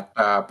intro on that,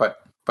 but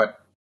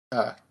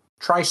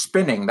try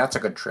spinning. That's a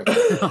good trick.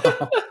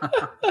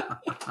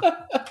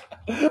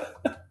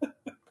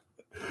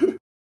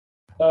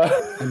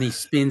 And he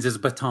spins his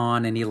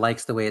baton, and he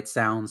likes the way it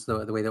sounds,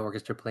 the way the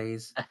orchestra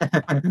plays.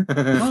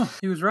 Oh,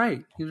 he was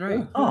right.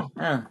 Oh,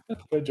 yeah.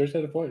 George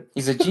had a point.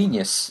 He's a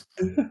genius.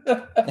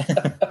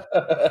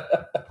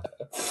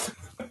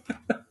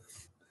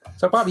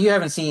 So, Bob, you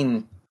haven't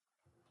seen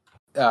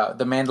The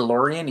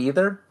Mandalorian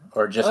either?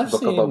 Or just I've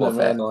Book of seen Boba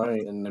Fett?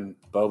 Mandalorian and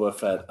Boba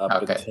Fett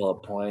up until a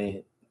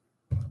point.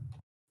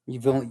 You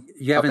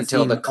haven't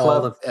seen the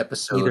club all of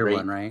episode, either right?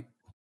 one, right?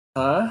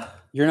 Huh?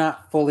 You're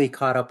not fully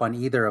caught up on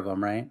either of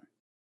them, right?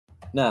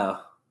 No.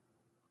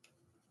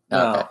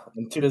 Okay.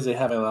 I'm too busy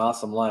having an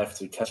awesome life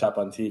to catch up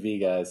on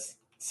TV, guys.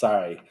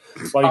 Sorry.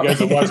 While you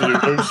guys are watching your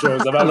game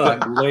shows, I'm out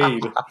getting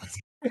laid.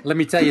 Let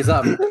me tell you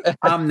something.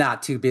 I'm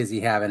not too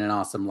busy having an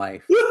awesome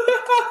life.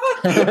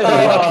 Oh.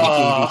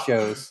 TV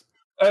shows.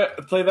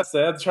 Play that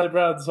sad Charlie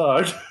Brown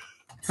song.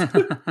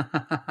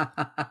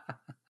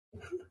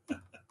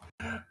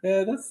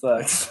 Yeah, that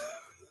sucks.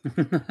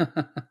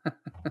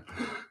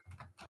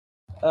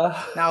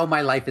 No,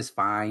 my life is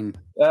fine.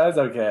 That's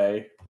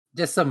okay.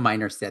 Just some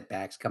minor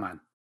setbacks. Come on.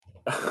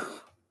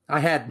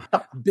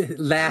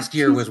 Last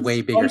year was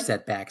way bigger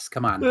setbacks.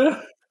 Come on.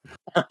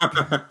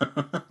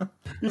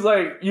 He's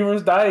like, you were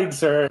dying,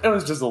 sir. It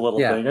was just a little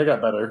thing. I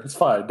got better. It's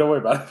fine. Don't worry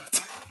about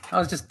it. I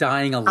was just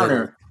dying a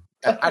little.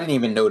 I didn't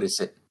even notice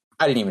it.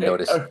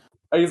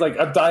 He's like,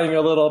 I'm dying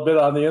a little bit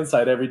on the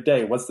inside every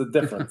day. What's the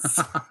difference?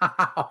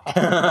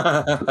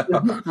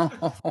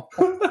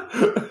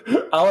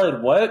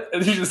 Alan, what?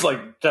 And he just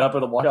like get up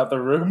and walk out the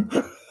room.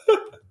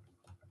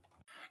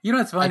 You know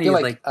what's funny? I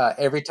feel like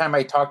every time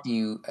I talk to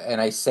you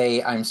and I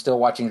say I'm still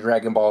watching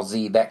Dragon Ball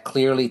Z, that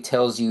clearly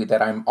tells you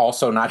that I'm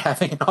also not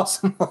having an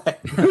awesome life.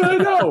 I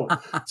know.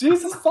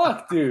 Jesus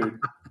fuck, dude.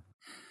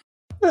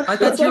 I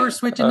thought you were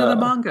switching to the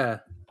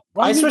manga.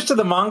 I switched to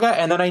the manga,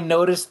 and then I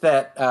noticed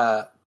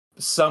that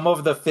some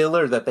of the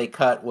filler that they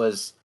cut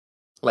was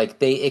like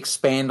they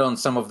expand on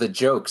some of the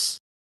jokes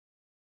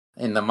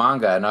in the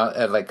manga, and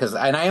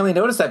I only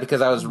noticed that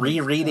because I was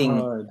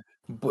rereading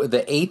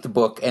the 8th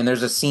book, and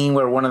there's a scene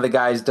where one of the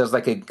guys does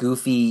like a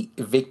goofy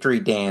victory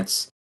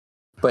dance,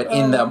 but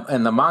in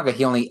the manga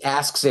he only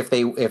asks if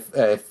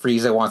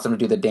Frieza wants him to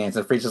do the dance,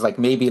 and Frieza's like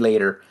maybe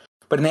later.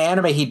 But in the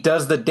anime he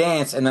does the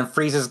dance, and then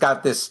Frieza's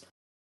got this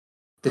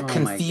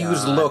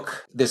confused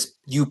look, this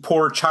 "you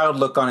poor child"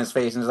 look on his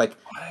face, and he's like,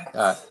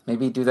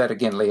 maybe do that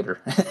again later.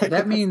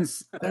 That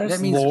means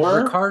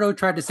Ricardo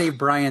tried to save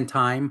Brian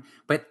time,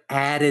 but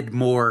added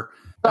more.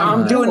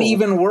 I'm doing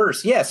even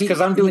worse. Yes, because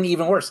I'm doing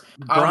even worse.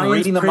 I'm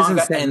reading the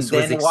manga and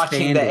then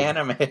watching the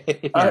anime.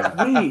 Wait,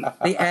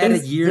 they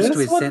added years to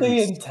his what sentence.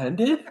 They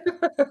intended?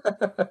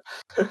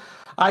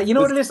 You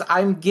know what it is?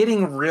 I'm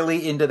getting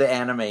really into the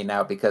anime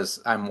now because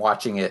I'm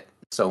watching it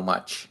so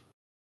much.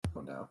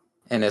 Oh no.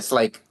 And it's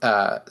like,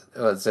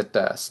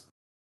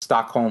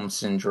 Stockholm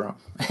Syndrome.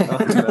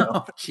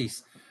 Oh,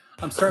 jeez.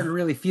 I'm starting to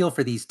really feel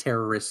for these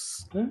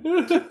terrorists.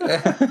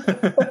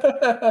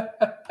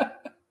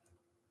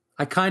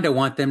 I kind of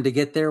want them to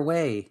get their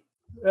way.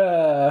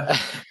 I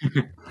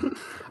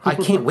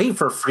can't wait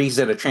for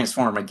Frieza to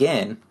transform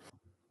again.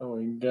 Oh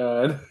my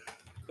god.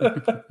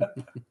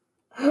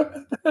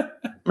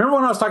 Remember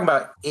when I was talking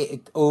about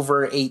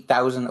over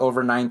 8,000,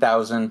 over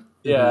 9,000?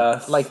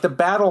 Yeah. Like the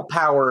battle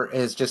power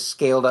has just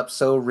scaled up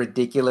so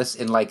ridiculous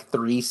in like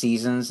 3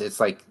 seasons. It's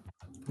like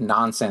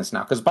nonsense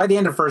now. Because by the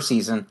end of first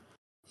season,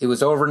 it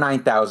was over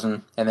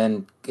 9,000, and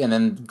then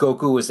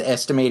Goku was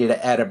estimated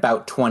at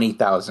about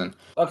 20,000.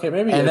 Okay,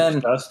 maybe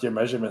adjust your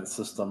measurement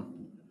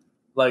system.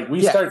 Like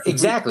start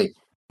exactly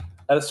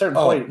at a certain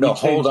point. No, we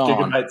change hold on.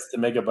 gigabytes to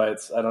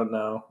megabytes. I don't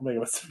know.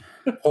 Megabytes.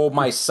 Hold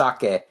my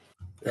sake.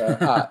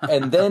 Yeah.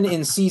 And then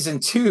in season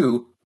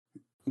 2,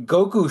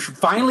 Goku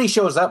finally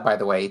shows up. By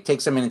the way, it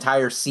takes him an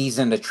entire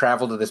season to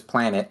travel to this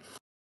planet.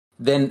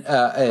 Then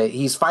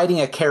he's fighting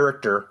a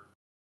character,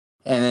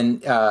 and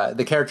then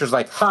the character's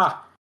like,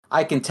 "Ha!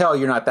 I can tell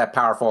you're not that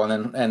powerful."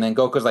 And then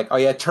Goku's like, "Oh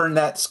yeah, turn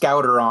that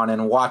scouter on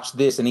and watch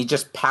this." And he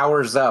just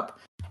powers up,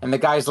 and the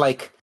guy's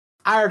like,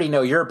 "I already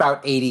know you're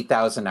about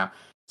 80,000 now."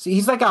 So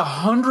he's like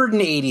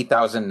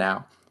 180,000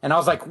 now. And I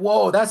was like,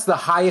 "Whoa, that's the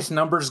highest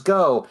numbers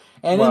go."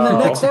 And in the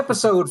next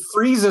episode,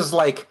 Frieza's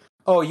like,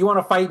 "Oh, you want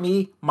to fight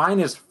me?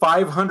 Mine is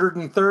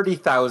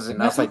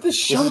 530,000." I was like,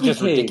 "This is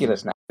just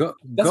ridiculous now."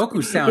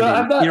 Goku sounded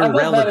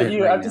irrelevant. Mad at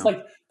you. Right I'm just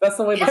like, that's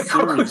the way the series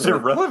Goku's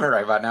irrelevant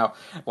right about now.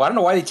 Well, I don't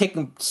know why they take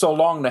him so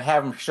long to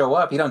have him show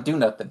up. He don't do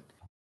nothing.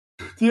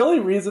 The only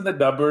reason the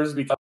numbers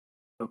become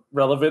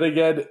relevant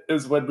again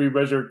is when we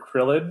measure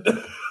Krillin.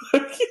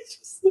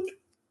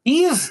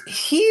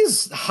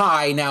 He's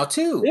high now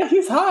too. Yeah,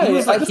 he's high. He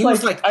was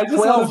like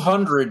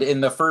 1,200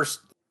 in the first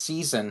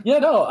season. Yeah,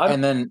 no,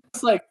 and then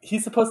it's like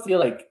he's supposed to be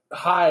like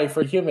high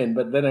for human,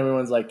 but then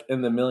everyone's like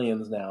in the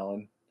millions now,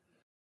 and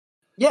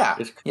yeah.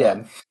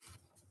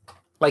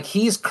 Like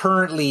he's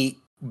currently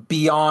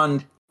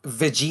beyond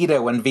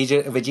Vegeta when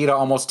Vegeta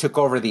almost took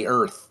over the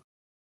Earth.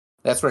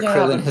 That's where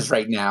Krillin is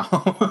right now.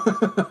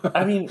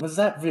 I mean, was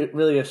that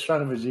really a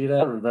strong Vegeta?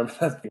 I don't remember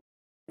that being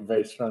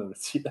very strong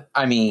Vegeta.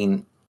 I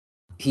mean,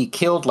 he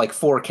killed like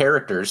 4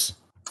 characters.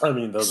 I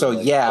mean,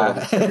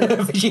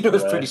 Vegeta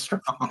was pretty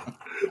strong.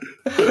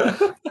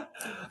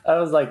 I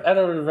was like, I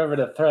don't remember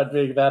the threat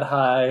being that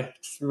high. I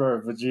just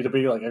remember Vegeta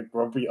being like a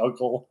grumpy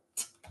uncle.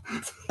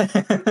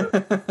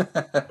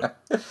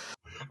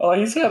 Oh,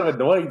 he's kind of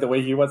annoying the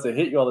way he wants to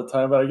hit you all the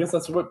time, but I guess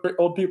that's what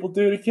old people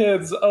do to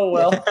kids. Oh,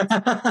 well.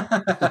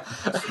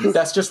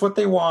 That's just what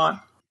they want.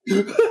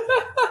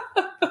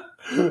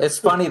 It's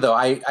funny, though.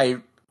 I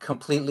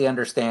completely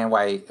understand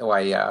why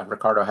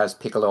Ricardo has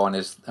Piccolo on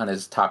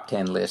his top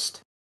 10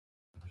 list.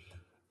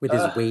 With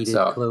his weighted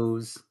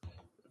clothes.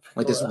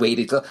 With his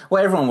weighted clothes.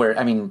 Well, everyone wears...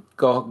 I mean,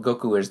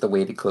 Goku wears the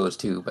weighted clothes,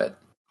 too, but...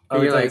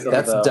 you're like,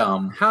 that's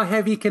dumb. How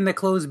heavy can the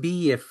clothes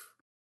be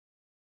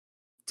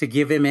to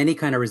give him any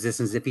kind of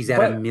resistance if he's at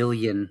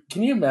 1,000,000?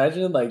 Can you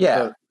imagine, like,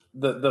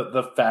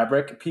 the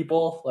fabric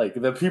people, like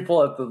the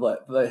people at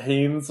the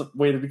Hanes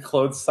weighted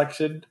clothes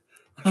section,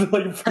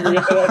 like figuring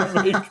out how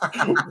to make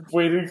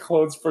weighted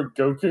clothes for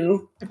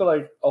Goku? They're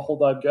like, oh,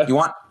 hold on, guys. You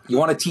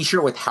want a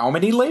T-shirt with how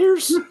many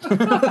layers?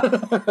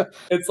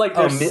 It's like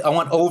I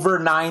want over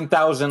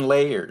 9,000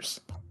 layers.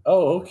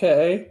 Oh,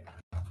 okay.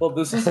 Well,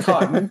 this is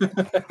cotton.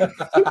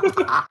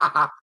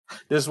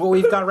 This is what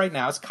we've got right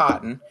now. It's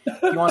cotton.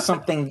 If you want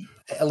something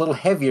a little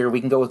heavier, we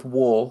can go with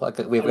wool. Like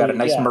we've got a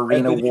nice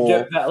merino wool.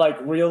 Get that like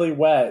really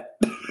wet.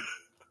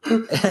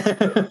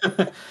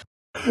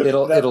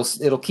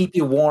 It'll keep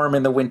you warm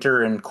in the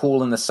winter and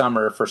cool in the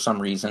summer for some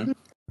reason.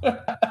 Now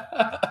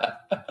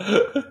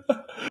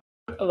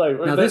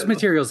this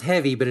material's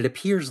heavy, but it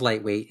appears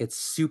lightweight. It's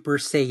Super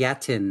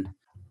Saiyan.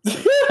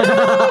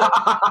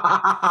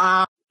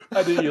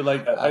 I knew you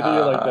like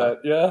that.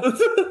 Yeah.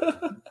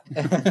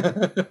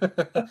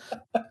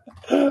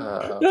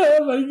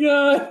 Oh my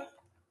god.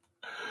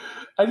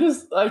 I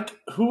just like,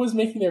 who was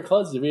making their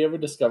clothes? Did we ever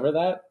discover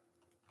that?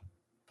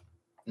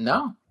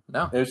 No.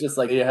 It was just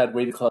like they had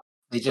weighted clothes.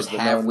 They just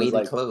have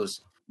weighted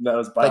clothes. That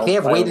was like they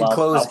have weighted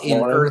clothes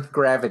in Earth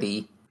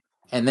gravity,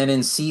 and then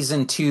in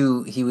season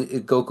 2,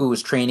 Goku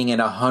was training in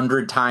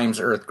 100 times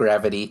Earth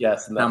gravity.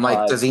 Yes, and I'm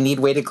like, does he need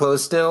weighted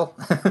clothes still?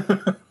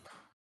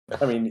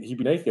 I mean, he'd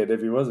be naked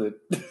if he wasn't.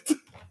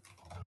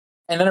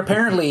 And then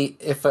apparently,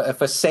 if a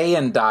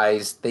Saiyan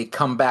dies, they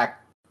come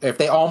back. If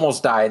they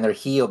almost die and they're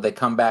healed, they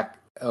come back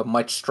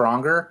much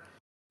stronger.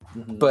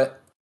 Mm-hmm.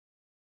 But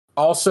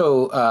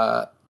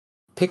also,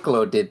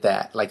 Piccolo did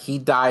that. Like he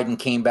died and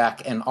came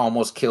back and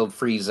almost killed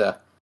Frieza.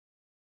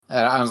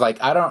 And I was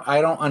like, I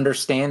don't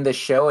understand this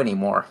show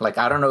anymore. Like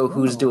I don't know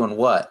who's doing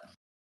what.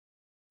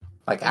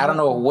 Like I don't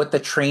know what the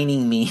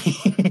training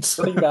means.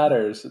 Nothing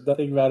matters.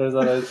 Nothing matters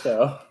on that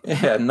show.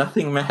 Yeah,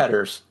 nothing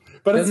matters.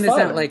 But doesn't it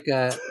sound like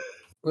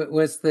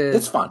what's the?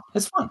 It's fun.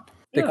 It's fun.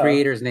 The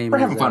creator's name We're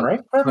having fun,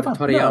 right?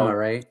 Toriyama,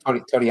 right?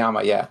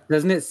 Toriyama, yeah.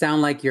 Doesn't it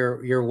sound like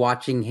you're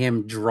watching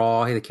him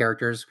draw the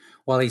characters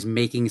while he's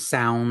making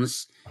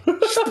sounds? I'm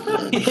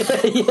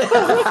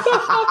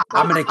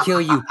gonna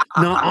kill you.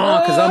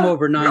 Nuh-uh, because I'm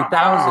over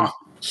 9,000.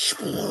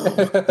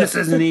 This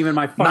isn't even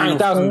my final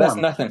 9,000. That's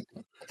nothing.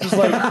 Just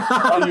like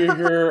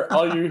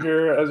all you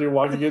hear as you're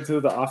walking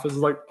into the office is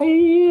like,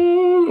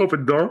 oh,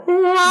 open door.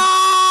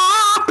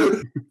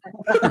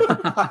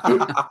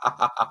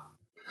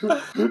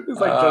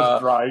 It's like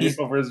just drawing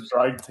over his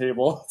drawing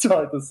table. It's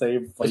all at the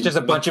same place. It's just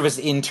a bunch of his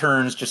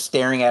interns just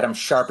staring at him,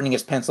 sharpening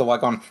his pencil while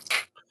going,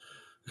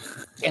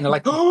 and they're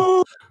like,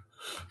 oh,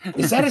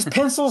 is that his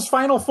pencil's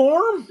final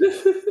form?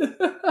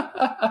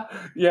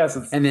 Yes.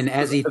 And then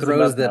as he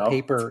throws the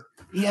paper,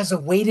 he has a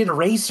weighted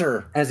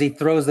eraser. As he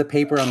throws the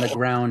paper on the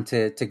ground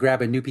to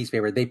grab a new piece of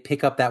paper, they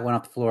pick up that one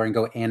off the floor and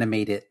go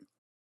animate it.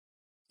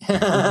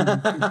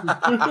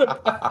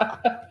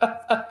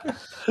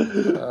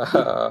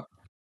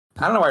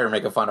 I don't know why you're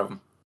making fun of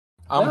him.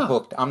 I'm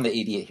hooked. I'm the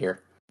idiot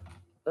here.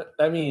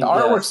 I mean, the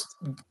artwork's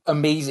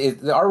amazing.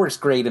 The artwork's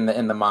great in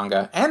the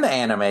manga and the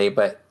anime,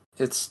 but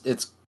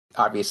it's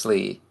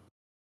obviously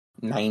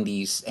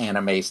 90s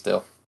anime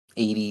still,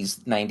 80s,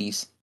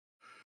 90s.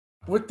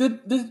 What did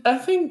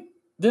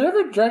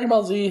ever Dragon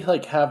Ball Z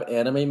like have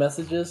anime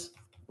messages?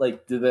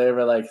 Like, did they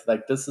ever like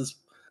this is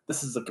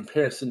a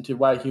comparison to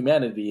why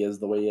humanity is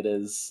the way it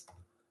is?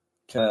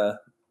 Kind of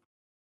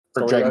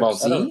for Dragon Ball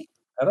Z.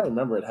 I don't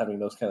remember it having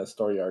those kind of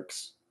story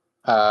arcs.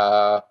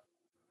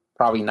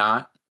 Probably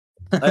not.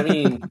 I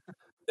mean,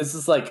 It's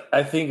just like,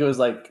 I think it was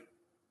like,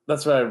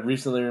 that's what I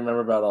recently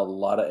remember about a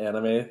lot of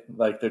anime.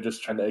 Like, they're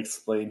just trying to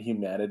explain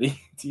humanity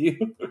to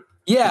you.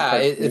 Yeah,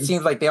 it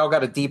seems like they all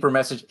got a deeper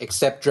message,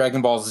 except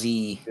Dragon Ball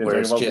Z, where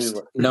it's just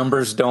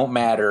numbers don't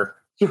matter.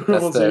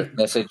 That's the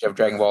message of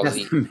Dragon Ball Z.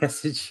 That's the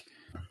message.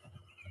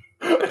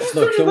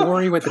 Look, don't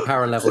worry what the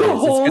power level is.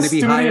 It's going to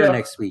be higher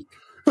next week.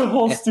 The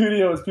whole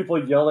studio is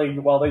people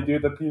yelling while they do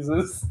the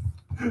pieces.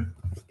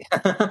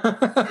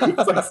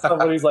 It's like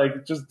somebody's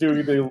like just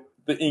doing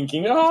the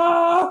inking.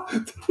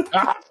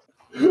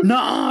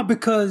 Nah,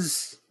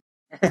 because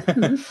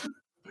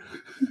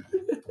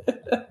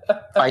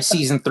by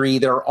season 3,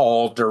 they're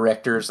all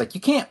directors. Like,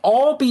 you can't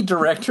all be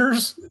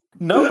directors.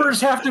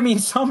 Numbers have to mean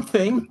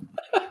something.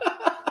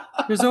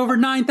 There's over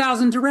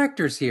 9,000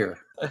 directors here.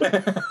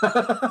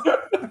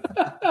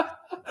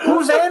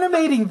 Who's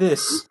animating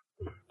this?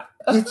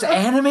 It's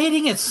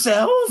animating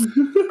itself?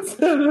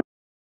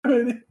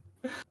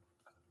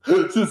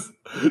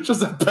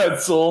 Just a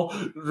pencil,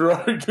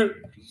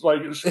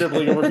 like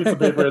scribbling over a piece of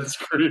paper and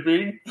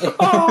screaming.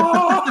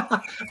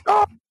 Oh!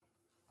 Oh!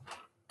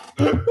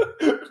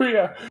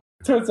 Yeah.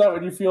 Turns out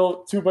when you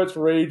feel too much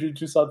rage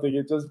into something,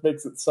 it just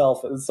makes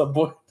itself at some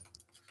point.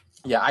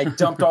 Yeah, I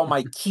dumped all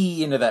my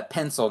ki into that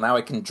pencil. Now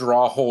I can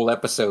draw whole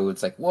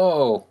episodes. Like,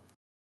 whoa.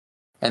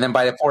 And then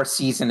by the 4th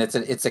season,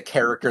 it's a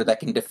character that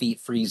can defeat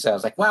Frieza. I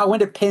was like, wow, when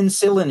did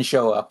penicillin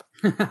show up?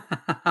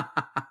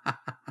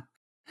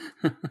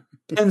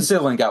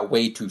 Penicillin got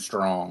way too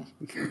strong.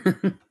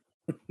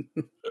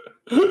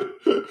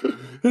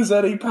 His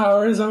any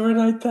power is over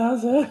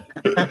 9,000.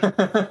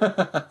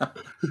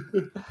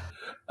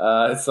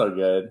 It's so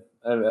good.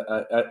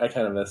 I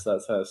kind of miss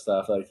that kind of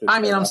stuff. Like,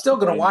 I mean, I'm still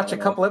going to watch a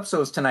couple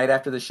episodes tonight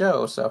after the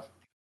show, so.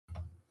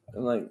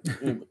 And like,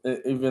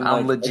 even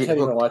like, legit. I can't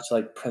even watch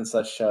like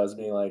princess shows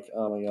being like,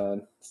 oh my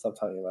god, stop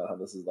talking about how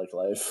this is like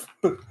life.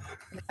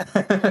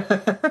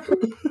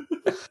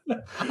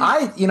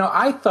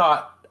 I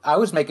thought I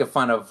was making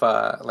fun of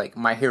like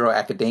My Hero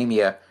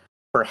Academia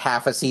for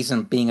half a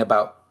season being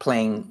about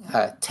playing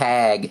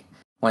tag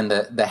when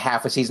the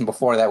half a season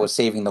before that was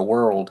saving the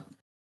world.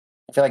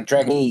 I feel like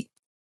Dragon 8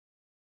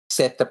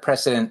 set the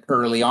precedent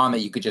early on that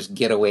you could just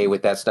get away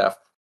with that stuff.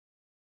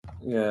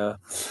 Yeah.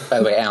 By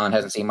the way, Alan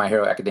hasn't seen My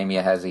Hero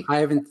Academia, has he? I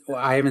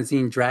haven't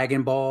seen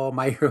Dragon Ball,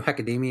 My Hero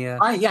Academia.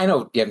 I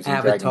know you haven't seen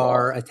Avatar, Dragon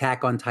Ball.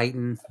 Attack on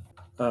Titan.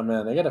 Oh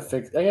man, I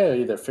gotta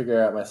either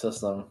figure out my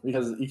system,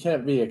 because you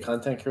can't be a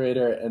content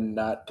creator and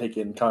not take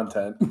in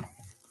content.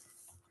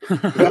 I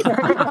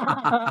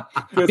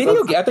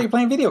thought you're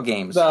playing video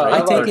games. No,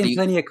 right? I take in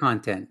plenty of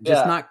content,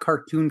 just not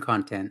cartoon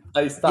content.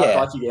 I stopped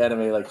watching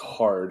anime like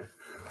hard.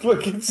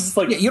 Like, it's just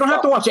like, you don't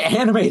have to watch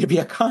anime to be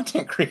a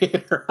content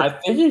creator. I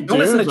think you don't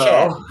do. Listen to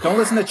Chad. Don't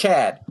listen to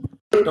Chad.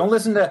 Don't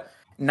listen to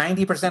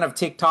 90% of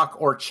TikTok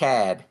or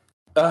Chad.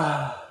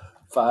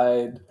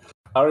 Fine.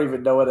 I don't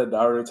even know what a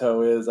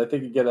Naruto is. I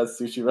think you get at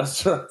sushi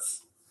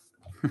restaurants.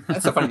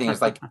 That's the funny thing.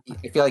 Is like,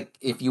 I feel like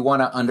if you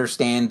want to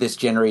understand this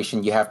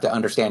generation, you have to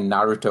understand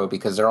Naruto,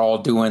 because they're all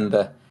doing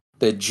the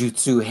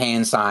jutsu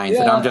hand signs,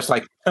 and I'm just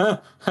like,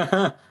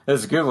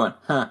 that's a good one.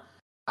 Huh.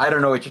 I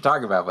don't know what you're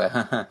talking about,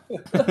 but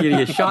you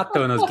get shot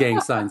throwing those gang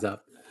signs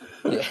up.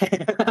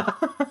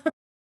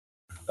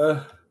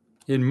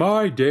 In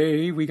my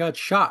day, we got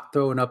shot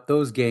throwing up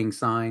those gang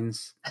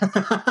signs.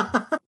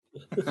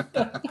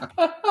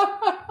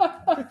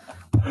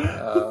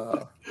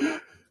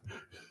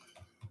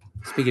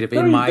 Speaking of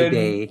in my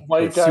day,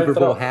 it's Super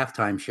Bowl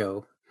halftime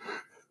show.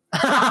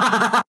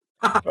 I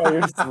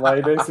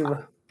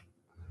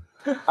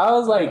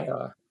was like,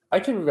 I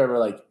can remember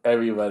like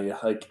everybody,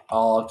 like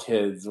all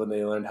kids, when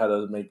they learned how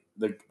to make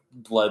the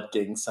blood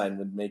gang sign,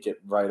 would make it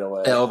right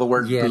away. Spell the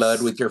word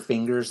blood with your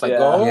fingers. Like,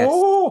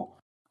 oh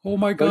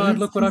my god,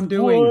 look what I'm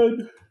doing.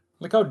 Blood.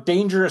 Look how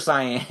dangerous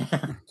I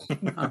am.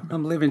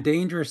 I'm living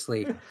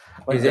dangerously.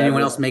 Is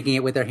anyone else making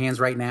it with their hands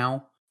right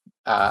now?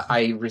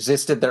 I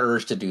resisted the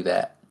urge to do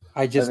that.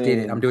 I did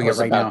it. I'm doing it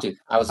right now.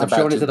 I'm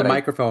showing it to the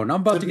microphone.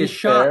 I'm about to get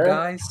shot,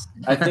 guys.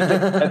 I think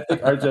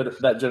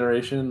that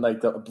generation,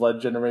 like the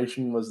blood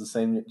generation, was the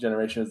same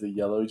generation as the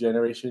yellow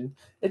generation.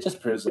 It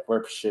just proves that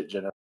we're shit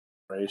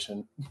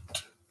generation.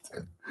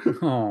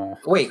 Oh.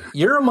 Wait,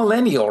 you're a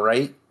millennial,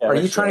 right? Yeah, are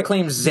you trying to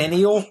claim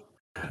Zennial?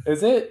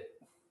 Is it?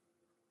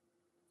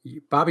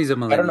 Bobbie's a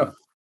millennial. I don't know.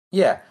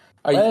 Yeah.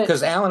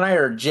 Because Al and I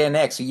are Gen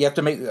X. You have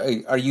to make.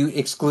 Are you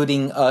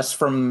excluding us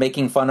from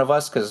making fun of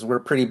us? Because we're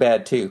pretty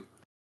bad too.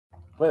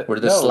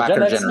 We're the slacker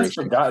Gen X generation. is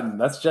forgotten.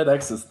 That's Gen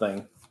X's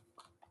thing.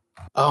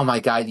 Oh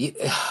my god,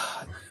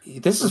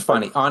 this is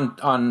funny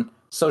on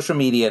social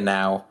media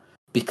now,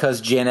 because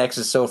Gen X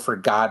is so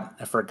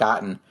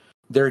forgotten.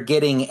 They're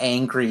getting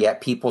angry at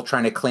people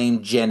trying to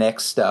claim Gen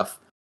X stuff,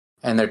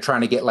 and they're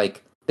trying to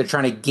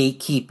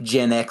gatekeep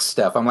Gen X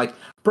stuff. I'm like,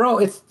 bro,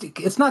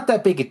 it's not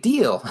that big a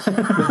deal.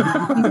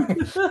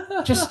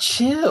 Just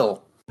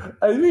chill.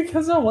 I think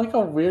because of like a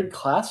weird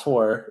class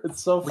war.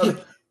 It's so funny.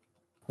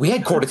 We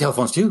had corded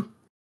telephones too.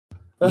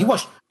 We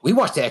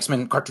watched the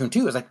X-Men cartoon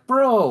too. It's like,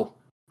 bro,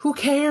 Who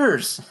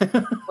cares?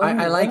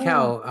 I like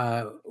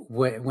how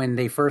when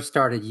they first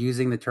started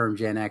using the term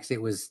Gen X,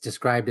 it was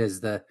described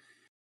as the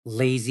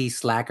lazy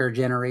slacker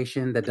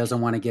generation that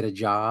doesn't want to get a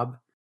job.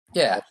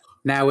 Yeah.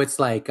 Now it's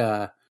like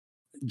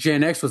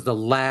Gen X was the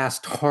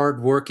last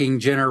hardworking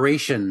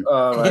generation.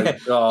 Oh my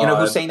God. You know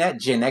who's saying that?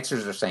 Gen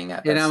Xers are saying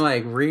that. And I'm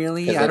like,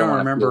 really? I don't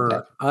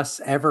remember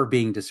us ever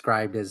being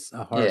described as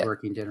a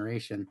hardworking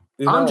generation.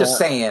 I'm just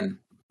saying,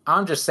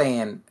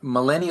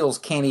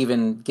 millennials can't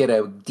even get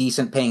a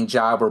decent paying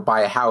job or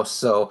buy a house.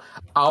 So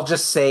I'll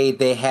just say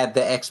they had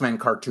the X-Men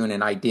cartoon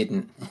and I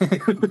didn't.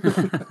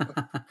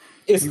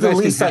 It's the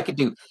least I could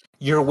do.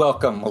 You're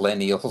welcome,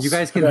 millennials. You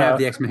guys can have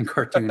the X-Men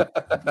cartoon.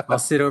 I'll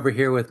sit over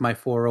here with my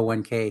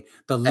 401k.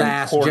 The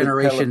last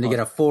generation to get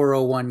a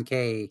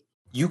 401k.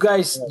 You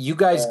guys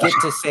get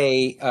to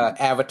say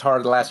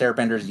Avatar: The Last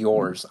Airbender is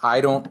yours.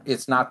 I don't.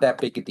 It's not that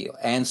big a deal.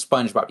 And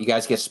SpongeBob. You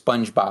guys get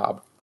SpongeBob.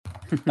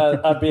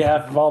 On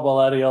behalf of all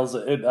millennials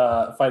in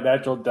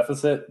financial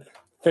deficit,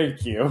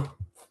 thank you.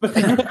 We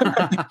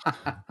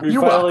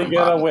finally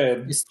get a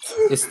win.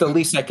 It's the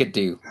least I could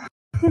do.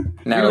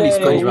 Now,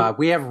 SpongeBob.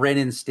 We have Ren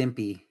and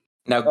Stimpy.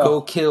 Now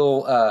go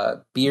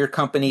kill beer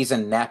companies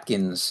and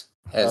napkins,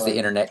 as the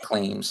internet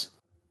claims.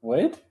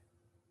 What?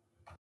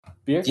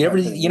 Beer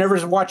you never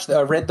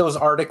read those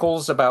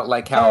articles about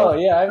like how? Oh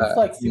yeah, I've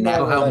like seen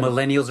how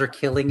millennials are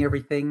killing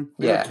everything.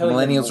 Yeah,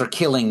 millennials are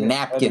killing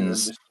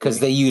napkins because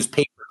they use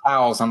paper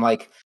towels. I'm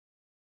like,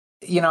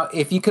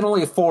 if you can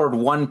only afford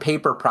one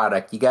paper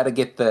product, you got to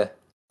get the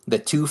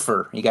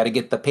twofer. You got to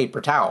get the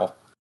paper towel.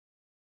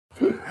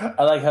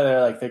 I like how they're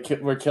like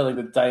we're killing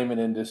the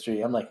diamond industry.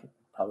 I'm like,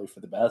 probably for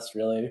the best,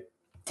 really.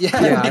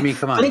 Yeah, I mean,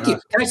 come on. Thank you.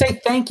 Can I say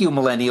thank you,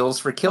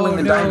 millennials, for killing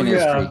the diamond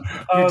industry?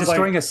 You're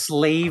destroying a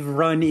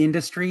slave-run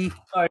industry.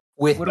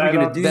 What are we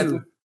going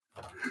to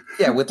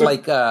do? With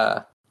like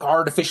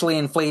artificially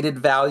inflated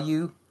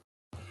value.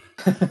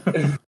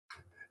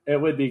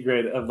 It would be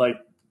great if like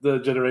the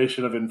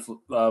generation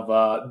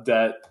of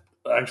debt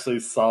actually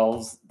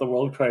solves the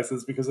world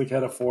crisis because they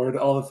can't afford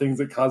all the things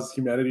that cause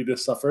humanity to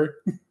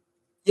suffer.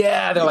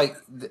 Yeah, they're like,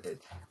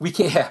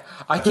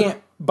 I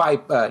can't buy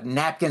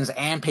napkins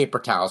and paper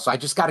towels, so I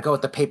just got to go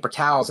with the paper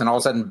towels. And all of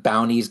a sudden,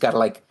 Bounty's got to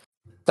like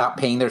stop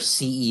paying their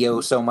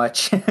CEO so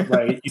much.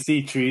 Right? You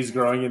see trees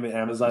growing in the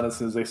Amazon as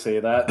soon as they say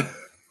that.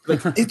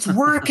 Like, it's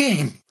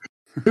working.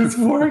 It's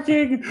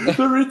working.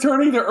 They're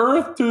returning the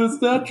Earth to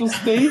its natural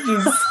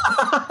stages.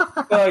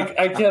 Like,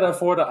 I can't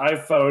afford an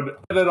iPhone,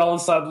 and then all of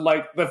a sudden,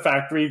 like the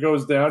factory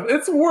goes down.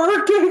 It's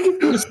working.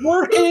 It's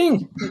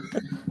working.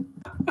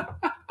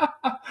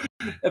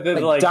 And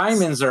then,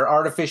 diamonds are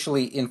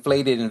artificially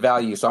inflated in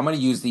value, so I'm going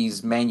to use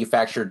these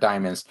manufactured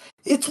diamonds.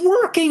 It's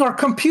working. Our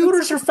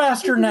computers are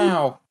faster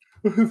now.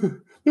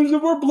 There's no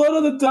more blood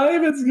on the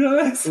diamonds,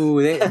 guys.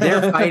 Ooh,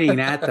 they're fighting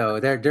that though.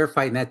 They're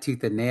fighting that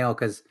tooth and nail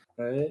because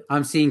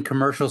I'm seeing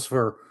commercials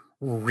for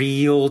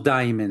real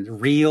diamonds,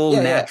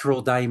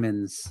 natural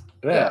diamonds.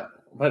 Yeah,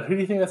 but who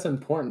do you think that's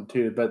important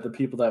to? But the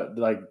people that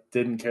like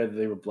didn't care that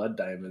they were blood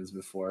diamonds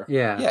before.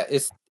 Yeah.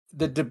 It's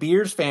the De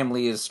Beers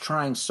family is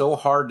trying so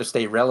hard to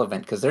stay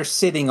relevant because they're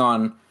sitting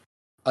on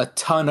a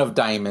ton of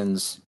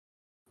diamonds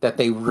that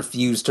they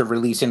refuse to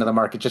release into the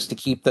market just to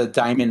keep the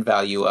diamond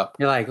value up.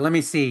 You're like, let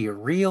me see,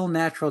 real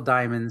natural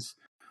diamonds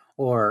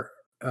or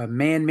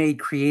man-made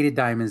created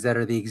diamonds that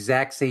are the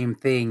exact same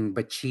thing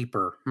but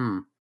cheaper.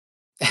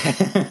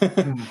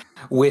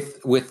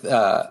 with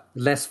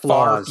less flaws,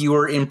 far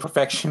fewer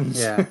imperfections.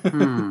 Yeah.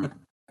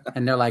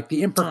 And they're like,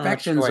 the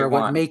imperfections are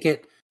what make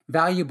it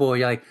valuable.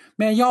 You're like,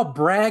 man, y'all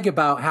brag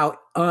about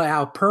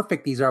how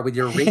perfect these are with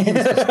your rating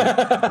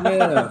system.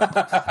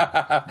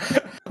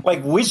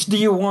 Like, which do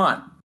you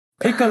want?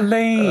 Pick a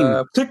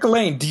lane. Pick a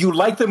lane. Do you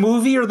like the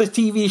movie or the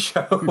TV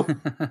show?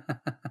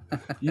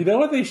 You know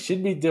what they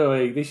should be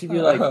doing? They should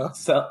be like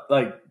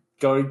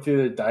going through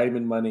their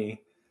diamond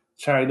money,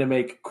 trying to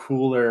make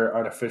cooler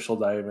artificial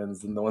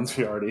diamonds than the ones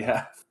we already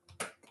have.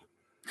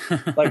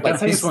 Like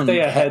that's how you stay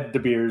ahead, De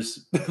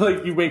Beers.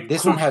 Like you make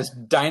this one has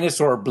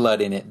dinosaur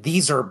blood in it.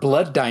 These are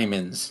blood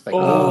diamonds. Like,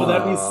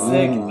 that'd be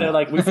sick. They're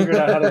like, we figured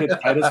out how to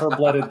get dinosaur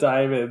blood in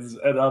diamonds,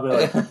 and I'll be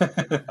like,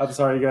 I'm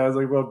sorry guys,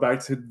 like we're back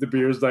to De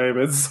Beers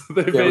diamonds.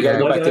 We gotta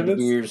go back to De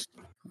Beers.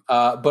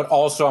 But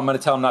also, I'm going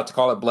to tell them not to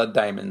call it blood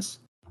diamonds.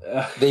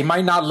 They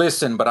might not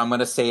listen, but I'm going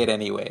to say it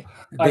anyway.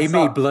 They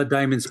made blood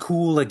diamonds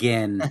cool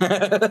again.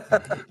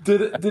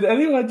 Did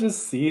anyone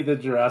just see the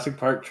Jurassic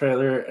Park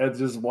trailer and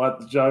just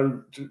want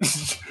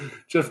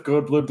Jeff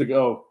Goldblum to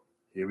go,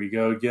 here we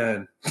go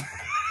again?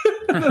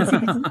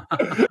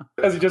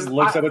 As he just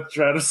looks at a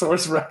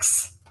Tyrannosaurus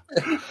Rex.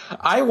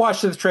 I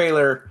watched the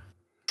trailer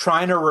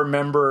trying to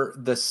remember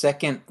the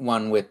second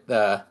one with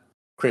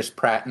Chris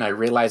Pratt, and I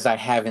realized I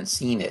haven't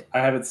seen it. I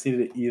haven't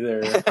seen it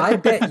either. I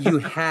bet you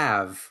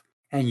have,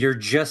 and you're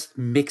just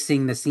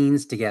mixing the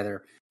scenes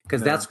together,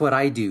 because that's what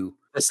I do.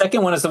 The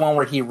second one is the one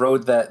where he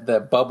rode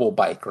the bubble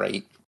bike,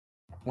 right?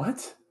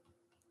 What?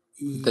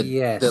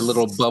 Yes. The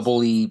little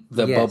bubbly,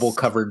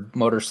 bubble-covered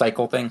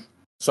motorcycle thing.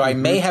 So I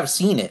may have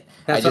seen it.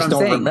 I just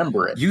don't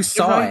remember it. You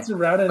saw it,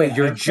 but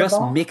you're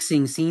just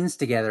mixing scenes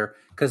together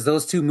because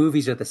those two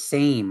movies are the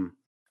same.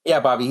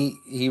 Yeah, Bobbie,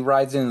 he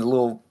rides in a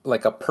little,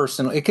 like a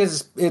personal,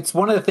 because it's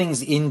one of the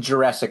things in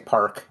Jurassic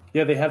Park.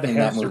 Yeah, they have the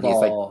hamster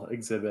ball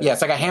exhibit. Yeah,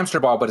 it's like a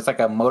hamster ball, but it's like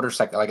a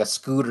motorcycle, like a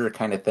scooter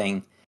kind of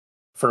thing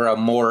for a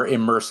more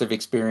immersive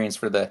experience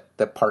for the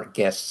park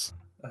guests.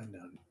 I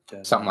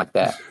know. Something like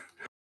that.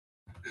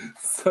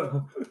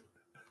 So,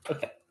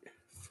 okay.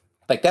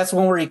 Like, that's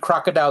when we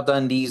Crocodile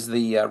Dundee's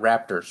the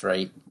raptors,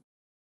 right?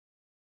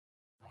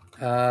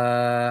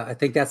 I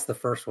think that's the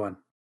first one.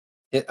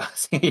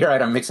 You're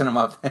right, I'm mixing them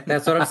up.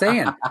 That's what I'm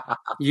saying.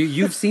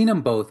 You've seen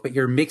them both, but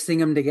you're mixing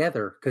them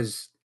together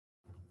because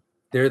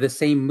they're the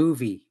same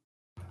movie.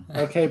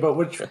 Okay,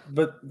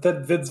 but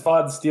then Vince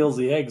Vaughn steals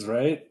the eggs,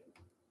 right?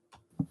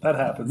 That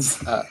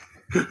happens.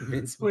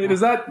 Wait, is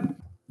that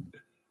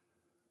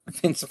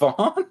Vince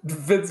Vaughn?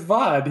 Vince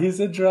Vaughn. He's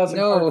in Jurassic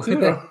Park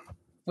 2.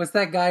 What's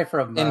that guy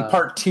from in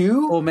Part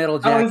 2? Full Metal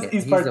Jacket. Oh,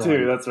 he's Part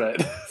 2. That's right.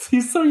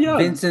 He's so young.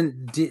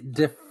 Vincent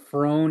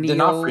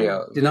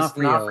D'Onofrio.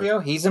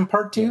 He's in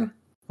Part 2? Yeah.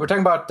 We're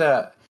talking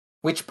about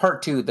which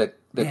Part 2? The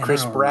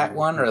Chris Pratt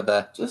one or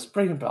the... Just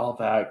bring it all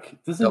back.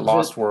 The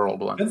Lost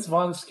World one. Vince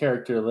Vaughn's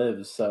character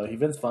lives, so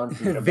Vince Vaughn's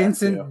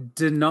Vincent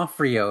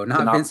D'Onofrio,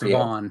 not Vince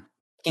Vaughn.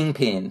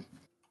 Kingpin.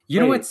 You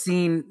know what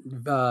scene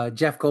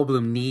Jeff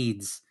Goldblum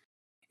needs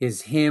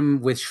is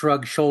him with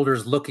shrugged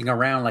shoulders looking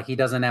around like he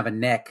doesn't have a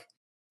neck.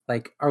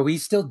 Like, are we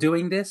still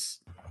doing this?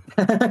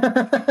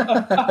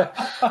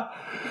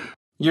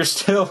 You're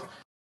still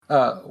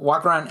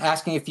walking around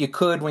asking if you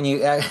could when you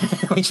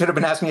we should have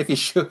been asking if you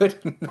should.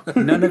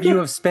 None of you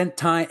have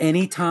spent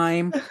any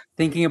time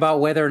thinking about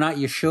whether or not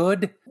you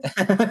should.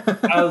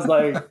 I was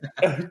like,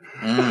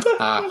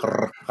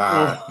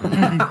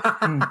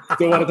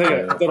 don't want to take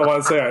it. Don't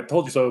want to say I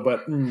told you so,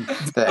 but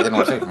I didn't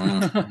want to say,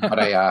 but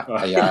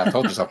I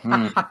told you so.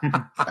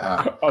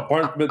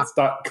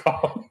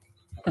 Apartments.com.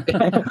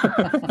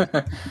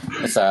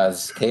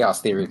 It's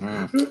chaos theory.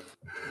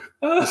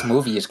 This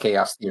movie is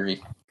chaos theory.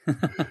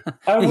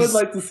 I would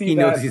like to see he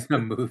that. He knows he's in a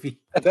movie.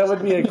 That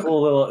would be a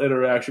cool little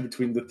interaction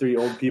between the three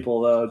old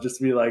people, though. Just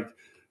to be like,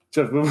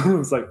 Jeff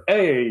was like,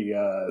 "Hey,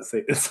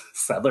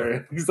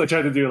 Sadler." He's like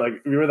trying to do like,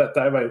 remember that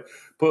time I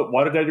put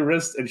water down your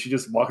wrist, and she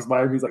just walks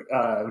by him. He's like,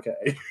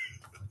 okay.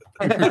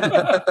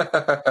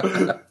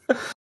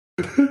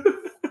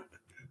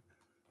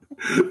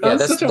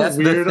 That's such a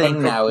weird,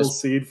 uncomfortable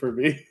scene for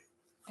me.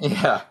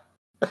 Yeah,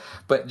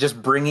 but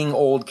just bringing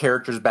old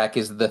characters back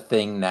is the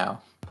thing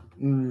now.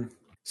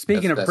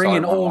 Speaking of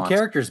bringing old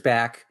characters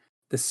back,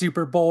 the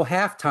Super Bowl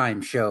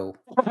halftime show.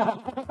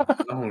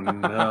 Oh,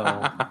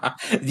 no.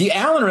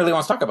 Alan really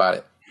wants to talk about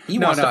it. He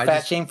wants to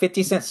fat shame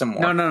 50 Cent some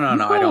more.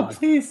 No, I don't.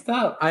 Please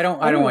stop. I don't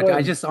want to.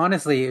 I just,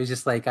 honestly, it was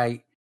just like,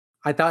 I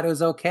thought it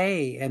was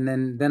okay. And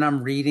then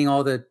I'm reading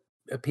all the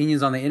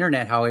opinions on the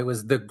internet, how it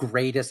was the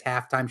greatest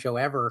halftime show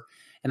ever.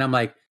 And I'm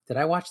like, did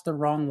I watch the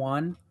wrong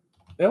one?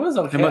 It was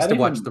okay. I must have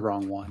watched the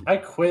wrong one. I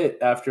quit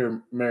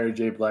after Mary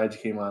J. Blige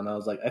came on. I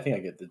was like, I think I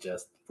get the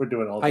gist. We're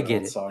doing all the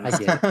old songs. I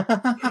get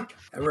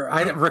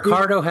it.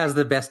 Ricardo has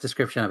the best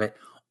description of it.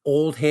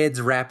 Old heads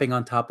rapping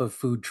on top of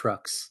food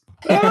trucks.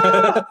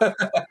 That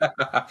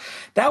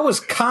was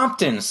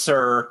Compton,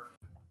 sir.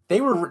 They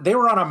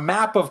were on a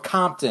map of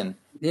Compton.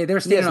 Yeah, they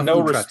were standing on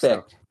food trucks.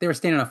 Though. They were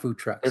standing on food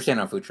trucks. They were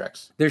standing on food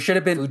trucks. There should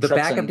have been the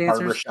backup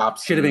dancers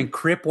should have been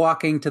crip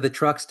walking to the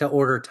trucks to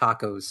order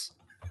tacos.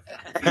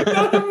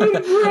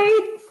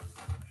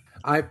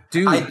 I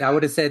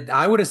would have said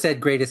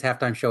greatest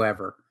halftime show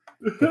ever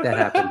if that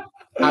happened.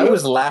 I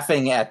was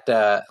laughing at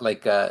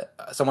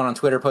someone on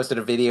Twitter posted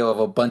a video of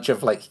a bunch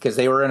of because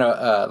they were in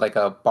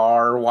a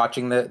bar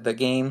watching the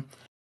game,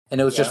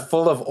 and it was just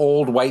full of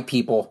old white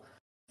people,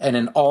 and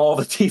then all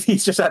the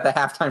TVs just had the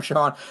halftime show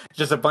on,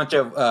 just a bunch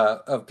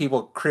of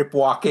people crip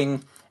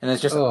walking, and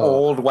it's just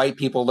old white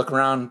people looking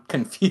around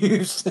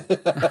confused.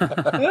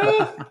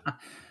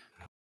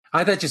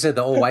 I thought you said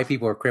the old white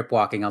people were crip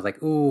walking. I was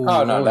like, ooh,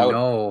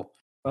 no.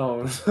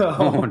 Oh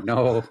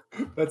no.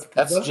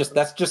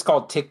 That's just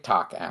called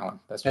TikTok, Alan.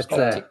 That's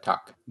called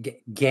TikTok.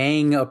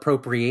 Gang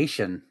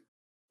appropriation.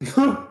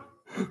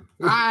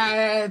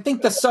 I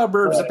think the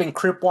suburbs have been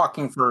crip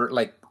walking for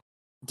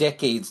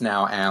decades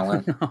now,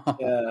 Alan.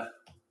 Yeah.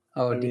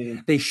 Oh,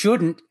 they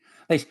shouldn't.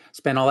 They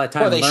spend all that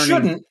time learning. They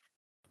shouldn't.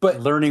 But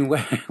learning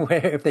where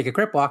if they could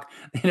crip walk,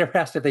 they never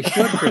asked if they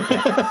should crip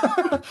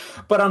walk.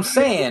 But I'm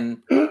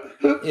saying,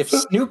 if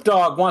Snoop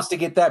Dogg wants to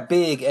get that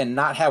big and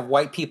not have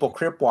white people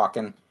crip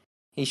walking,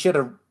 he should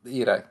have,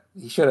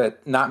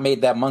 not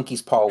made that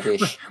monkey's paw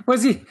wish.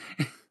 Was he?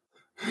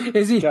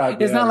 Is he?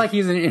 God, it's not like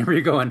he's in an interview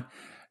going,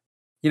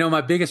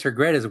 my biggest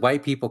regret is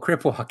white people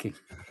crip walking.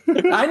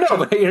 I know,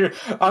 but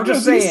I'm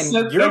just saying,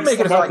 you're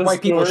making it like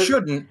white people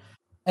shouldn't.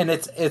 And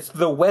it's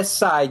the West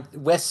Side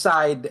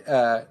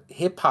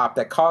hip hop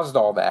that caused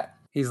all that.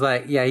 He's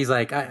like,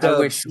 I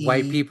wish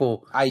white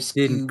people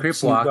didn't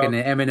crip walk, and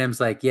then Eminem's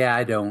like, yeah,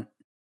 I don't.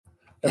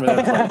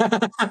 Like,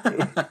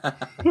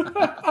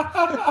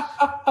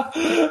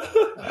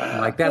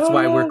 that's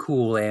why we're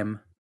cool,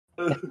 Em.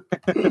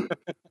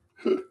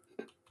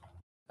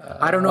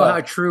 I don't know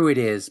how true it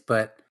is,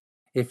 but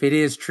if it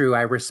is true,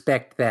 I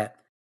respect that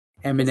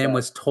Eminem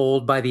was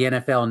told by the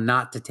NFL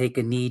not to take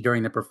a knee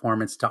during the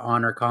performance to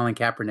honor Colin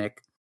Kaepernick.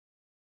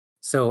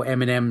 So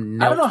Eminem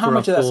knelt I don't know how for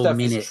much a of that full stuff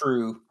minute. is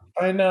true.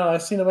 I know.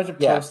 I've seen a bunch of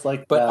posts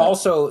like but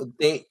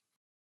that.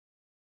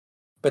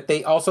 But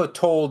they also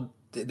told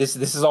this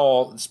is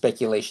all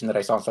speculation that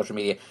I saw on social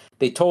media.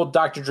 They told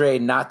Dr. Dre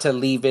not to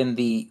leave in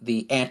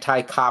the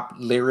anti-cop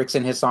lyrics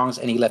in his songs,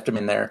 and he left them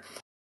in there.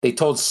 They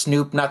told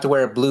Snoop not to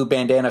wear a blue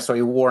bandana, so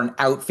he wore an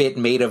outfit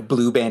made of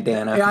blue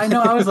bandana. Yeah, I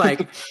know. I was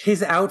like,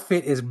 his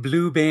outfit is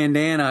blue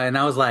bandana, and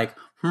I was like,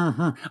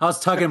 I was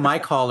tugging my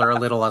collar a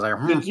little. I was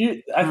like, Did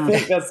you? I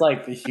think that's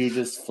like the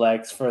hugest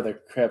flex for the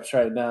Crips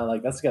right now.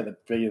 Like that's got to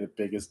be the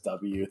biggest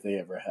W they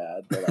ever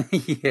had. But, like,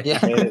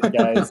 yeah. made it,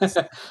 guys.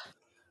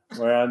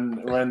 We're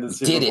on the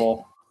Super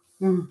Bowl.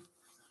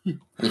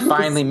 We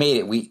finally made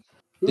it.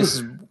 This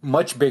is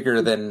much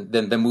bigger than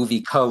the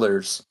movie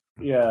Colors.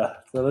 Yeah.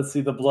 So let's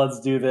see the Bloods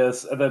do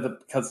this, and then it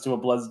cuts to a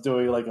Bloods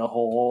doing like a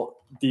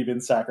whole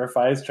demon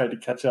sacrifice, trying to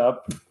catch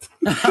up.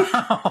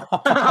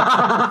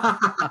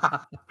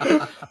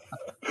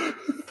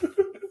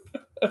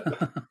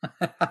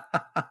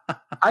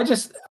 I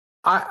just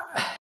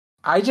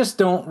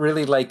don't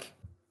really like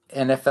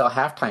NFL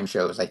halftime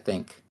shows, I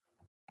think.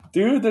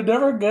 Dude, they're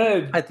never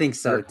good. I think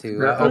so too.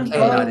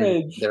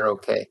 They're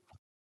okay.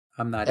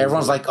 I'm not.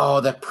 Everyone's like,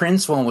 "Oh, the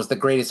Prince one was the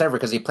greatest ever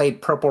because he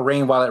played Purple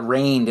Rain while it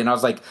rained," and I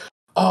was like,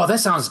 "Oh, that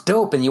sounds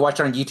dope." And you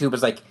watch it on YouTube,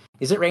 it's like,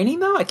 "Is it raining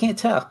though? I can't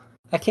tell.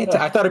 I can't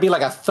tell. I thought it'd be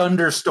like a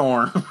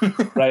thunderstorm,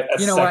 right?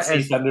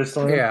 A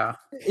thunderstorm. Yeah,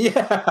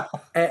 yeah.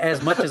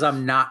 As much as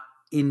I'm not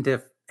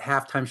into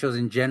halftime shows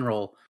in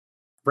general,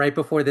 right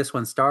before this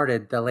one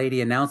started, the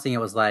lady announcing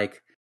it was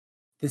like,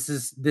 this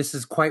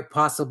is quite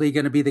possibly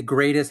going to be the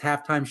greatest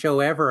halftime show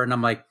ever. And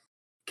I'm like,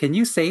 can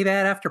you say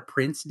that after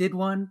Prince did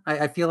one?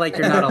 I feel like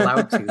you're not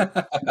allowed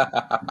to.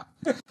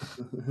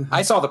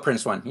 I saw the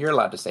Prince one. You're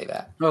allowed to say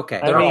that. Okay.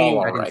 They're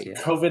all right.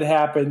 COVID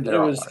happened. It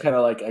was kind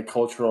of like a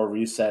cultural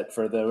reset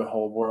for the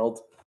whole world.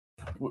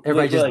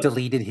 Everybody just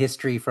deleted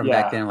history from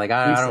back then. Like,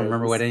 I don't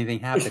remember what anything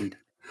happened.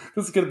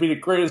 This is going to be the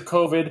greatest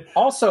COVID.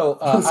 Also,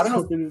 I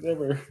don't know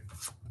ever.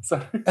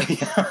 Sorry.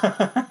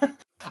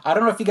 I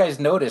don't know if you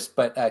guys noticed,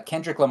 but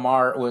Kendrick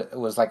Lamar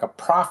was like a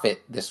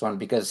prophet this one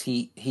because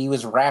he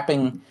was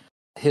rapping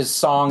his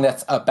song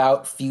that's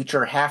about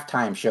future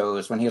halftime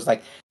shows when he was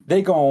like,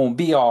 "They gonna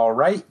be all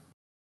right."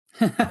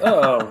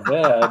 Oh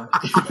man!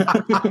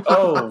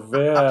 Oh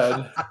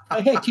man!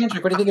 Like, hey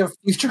Kendrick, what do you think of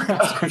future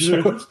halftime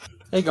shows?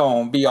 They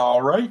gonna be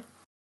all right.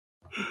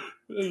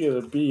 They're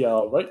gonna be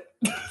all right.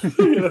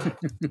 I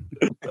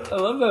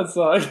love that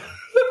song.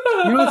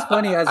 You know what's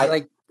funny? I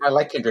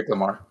like Kendrick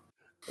Lamar.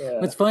 Yeah.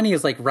 What's funny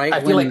is like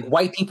I feel like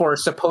white people are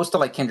supposed to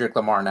like Kendrick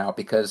Lamar now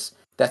because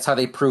that's how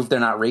they prove they're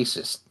not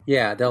racist.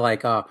 Yeah, they're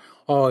like,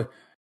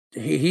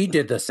 he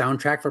did the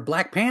soundtrack for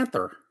Black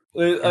Panther,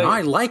 and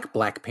I like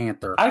Black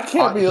Panther. I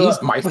can't be.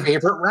 He's my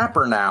favorite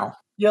rapper now.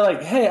 Yeah,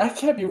 like, hey, I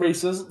can't be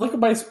racist. Look at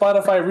my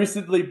Spotify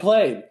recently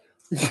played.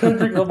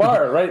 Kendrick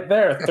Lamar, right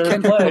there, third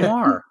Kendrick play.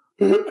 Lamar.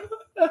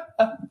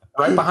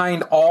 Right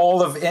behind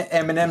all of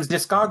Eminem's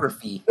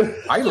discography.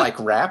 I like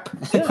rap.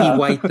 Yeah.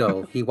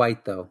 He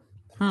white though.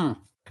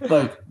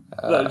 Like,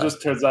 it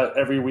just turns out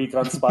every week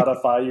on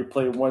Spotify you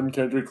play one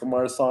Kendrick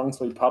Lamar song,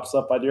 so he pops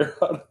up on your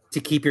own. To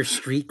keep your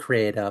street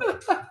cred up.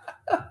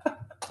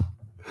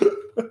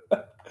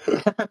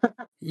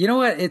 You know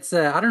what? It's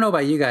I don't know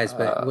about you guys,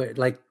 but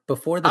like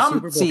before the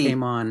Super Bowl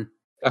came on.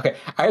 Okay,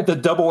 I have the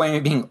double whammy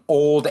of being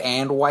old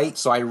and white,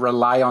 so I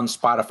rely on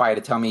Spotify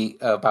to tell me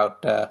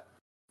about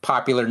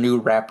popular new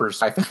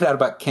rappers. I found out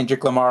about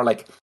Kendrick Lamar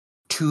like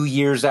 2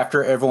 years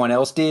after everyone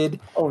else did.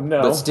 Oh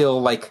no! But still,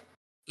 like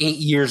 8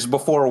 years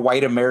before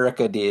white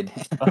America did.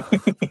 I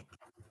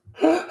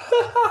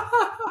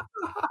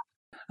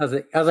was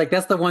like,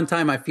 that's the one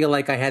time I feel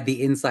like I had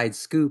the inside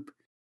scoop.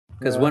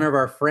 Because one of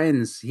our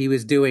friends, he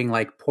was doing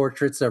like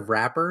portraits of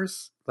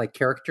rappers, like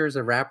characters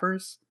of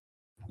rappers.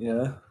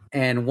 Yeah.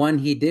 And one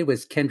he did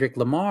was Kendrick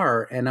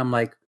Lamar. And I'm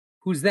like,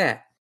 who's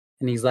that?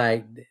 And he's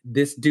like,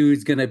 this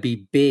dude's going to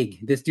be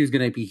big. This dude's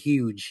going to be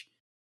huge.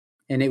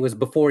 And it was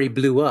before he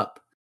blew up.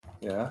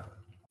 Yeah.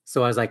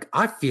 So I was like,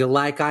 I feel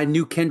like I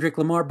knew Kendrick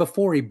Lamar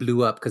before he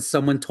blew up because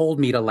someone told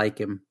me to like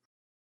him.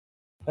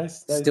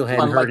 Nice. Still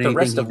hadn't heard anything the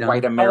rest of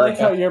white America. I like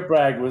how your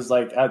brag was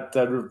like at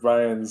Dead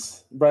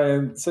Brian's.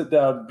 Brian, sit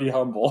down, be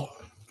humble.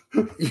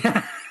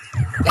 Yeah.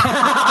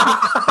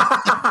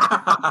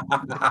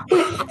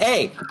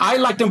 Hey, I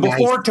liked him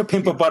before To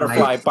Pimp a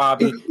Butterfly,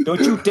 Bobbie.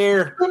 Don't you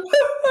dare.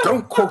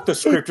 Don't quote the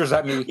scriptures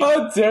at me.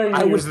 How dare you?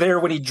 I was there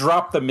when he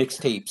dropped the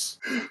mixtapes.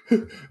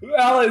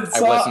 Alan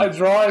saw a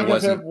drawing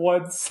of him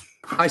once.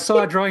 I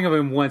saw a drawing of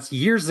him once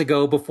years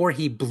ago before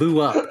he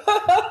blew up.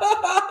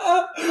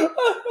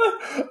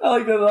 I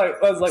like that. Like,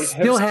 I was like,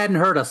 still hadn't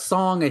heard a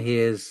song of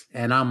his,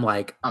 and I'm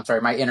like, I'm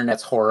sorry, my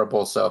internet's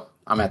horrible, so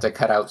I'm gonna have to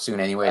cut out soon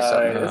anyway. So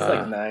it's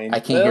like 9. I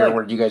can't hear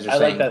what you guys are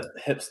saying. I like that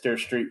hipster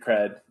street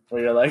cred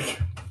where you're like,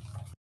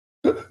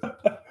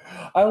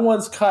 I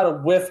once caught a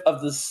whiff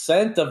of the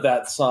scent of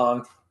that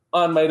song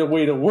on my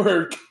way to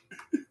work.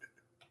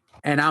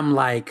 And I'm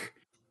like,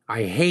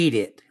 I hate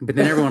it. But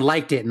then everyone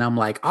liked it, and I'm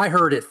like, I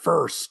heard it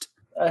first.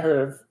 I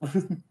heard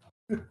it.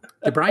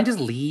 Did Brian just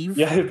leave?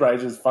 Yeah, Brian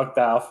just fucked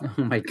off.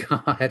 Oh my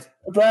god.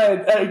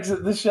 Brian,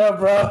 exit the show,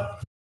 bro.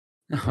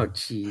 Oh,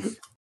 jeez.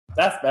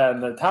 That's been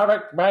the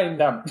Atomic Mind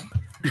Dump.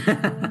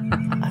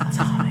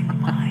 Atomic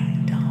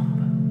Mind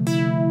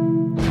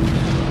Dump.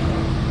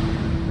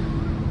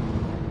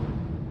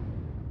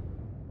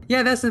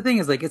 Yeah, that's the thing,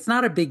 is like, it's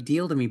not a big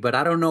deal to me, but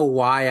I don't know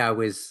why I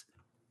was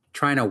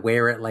trying to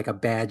wear it like a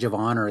badge of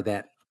honor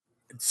that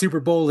Super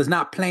Bowl is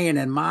not playing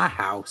in my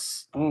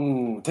house.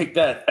 Take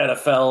that,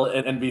 NFL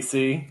and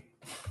NBC.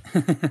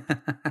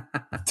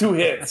 2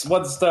 hits,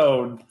 1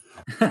 stone.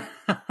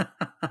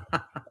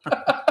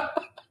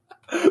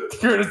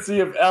 Courtesy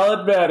of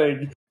Alan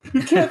Manning.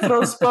 You can't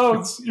throw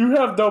stones. You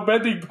have no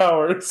bending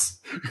powers.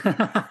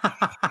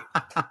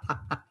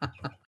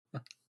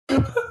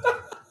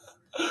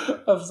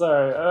 I'm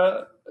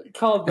sorry.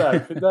 Call it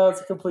back. No, it's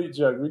a complete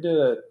joke. We did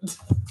it.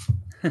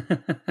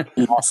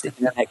 Lost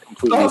internet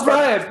completely. Oh,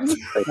 Brian!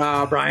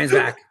 Oh, Brian's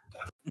back.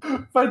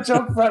 I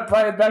jumped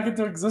Brian back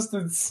into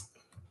existence.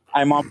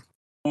 I'm on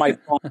my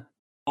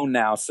phone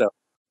now, so.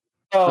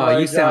 Oh,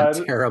 you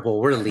sound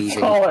terrible. We're leaving.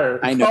 Caller.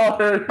 I know.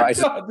 Caller.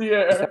 On the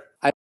air.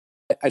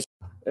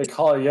 Hey,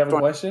 caller, you have a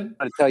question?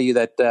 I want to tell you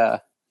that.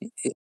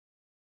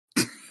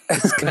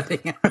 It's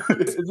cutting out.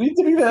 Is he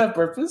doing that on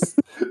purpose?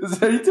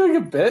 Are you doing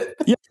a bit?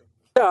 Yeah.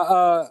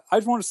 I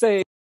just want to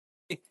say,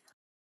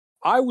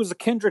 I was a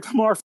Kendrick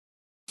Lamar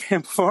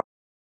fan before.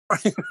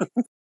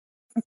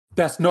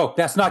 That's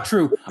not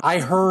true. I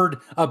heard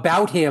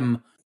about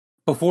him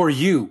before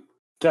you.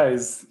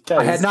 Guys.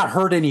 I had not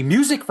heard any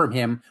music from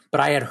him, but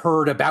I had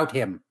heard about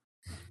him.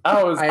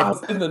 I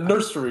was in the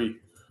nursery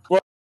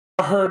where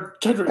I heard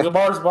Kendrick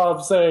Lamar's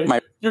mom say,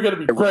 "You're going to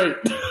be great."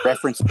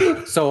 Reference.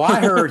 So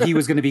I heard he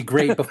was going to be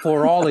great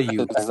before all of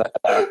you.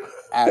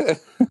 I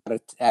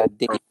was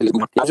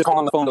just calling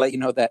on the phone to let you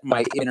know that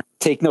my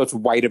take notes,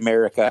 white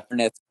America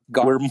internet's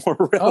gone. We're more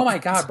relevant. Oh my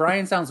god,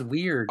 Brian sounds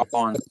weird.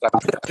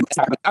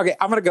 Okay,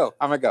 I'm gonna go.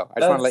 I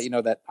just want to let you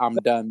know that I'm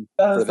done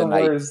for the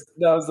night.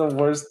 That was the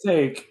worst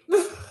take.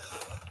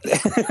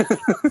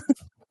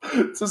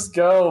 Just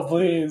go,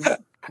 please.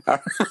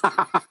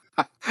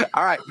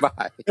 All right,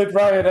 bye. Hey,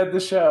 Brian, end the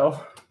show.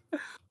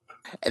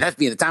 And that's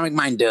me, the Atomic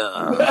Mind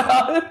Dump. You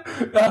have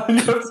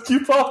to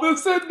keep all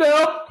this in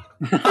now.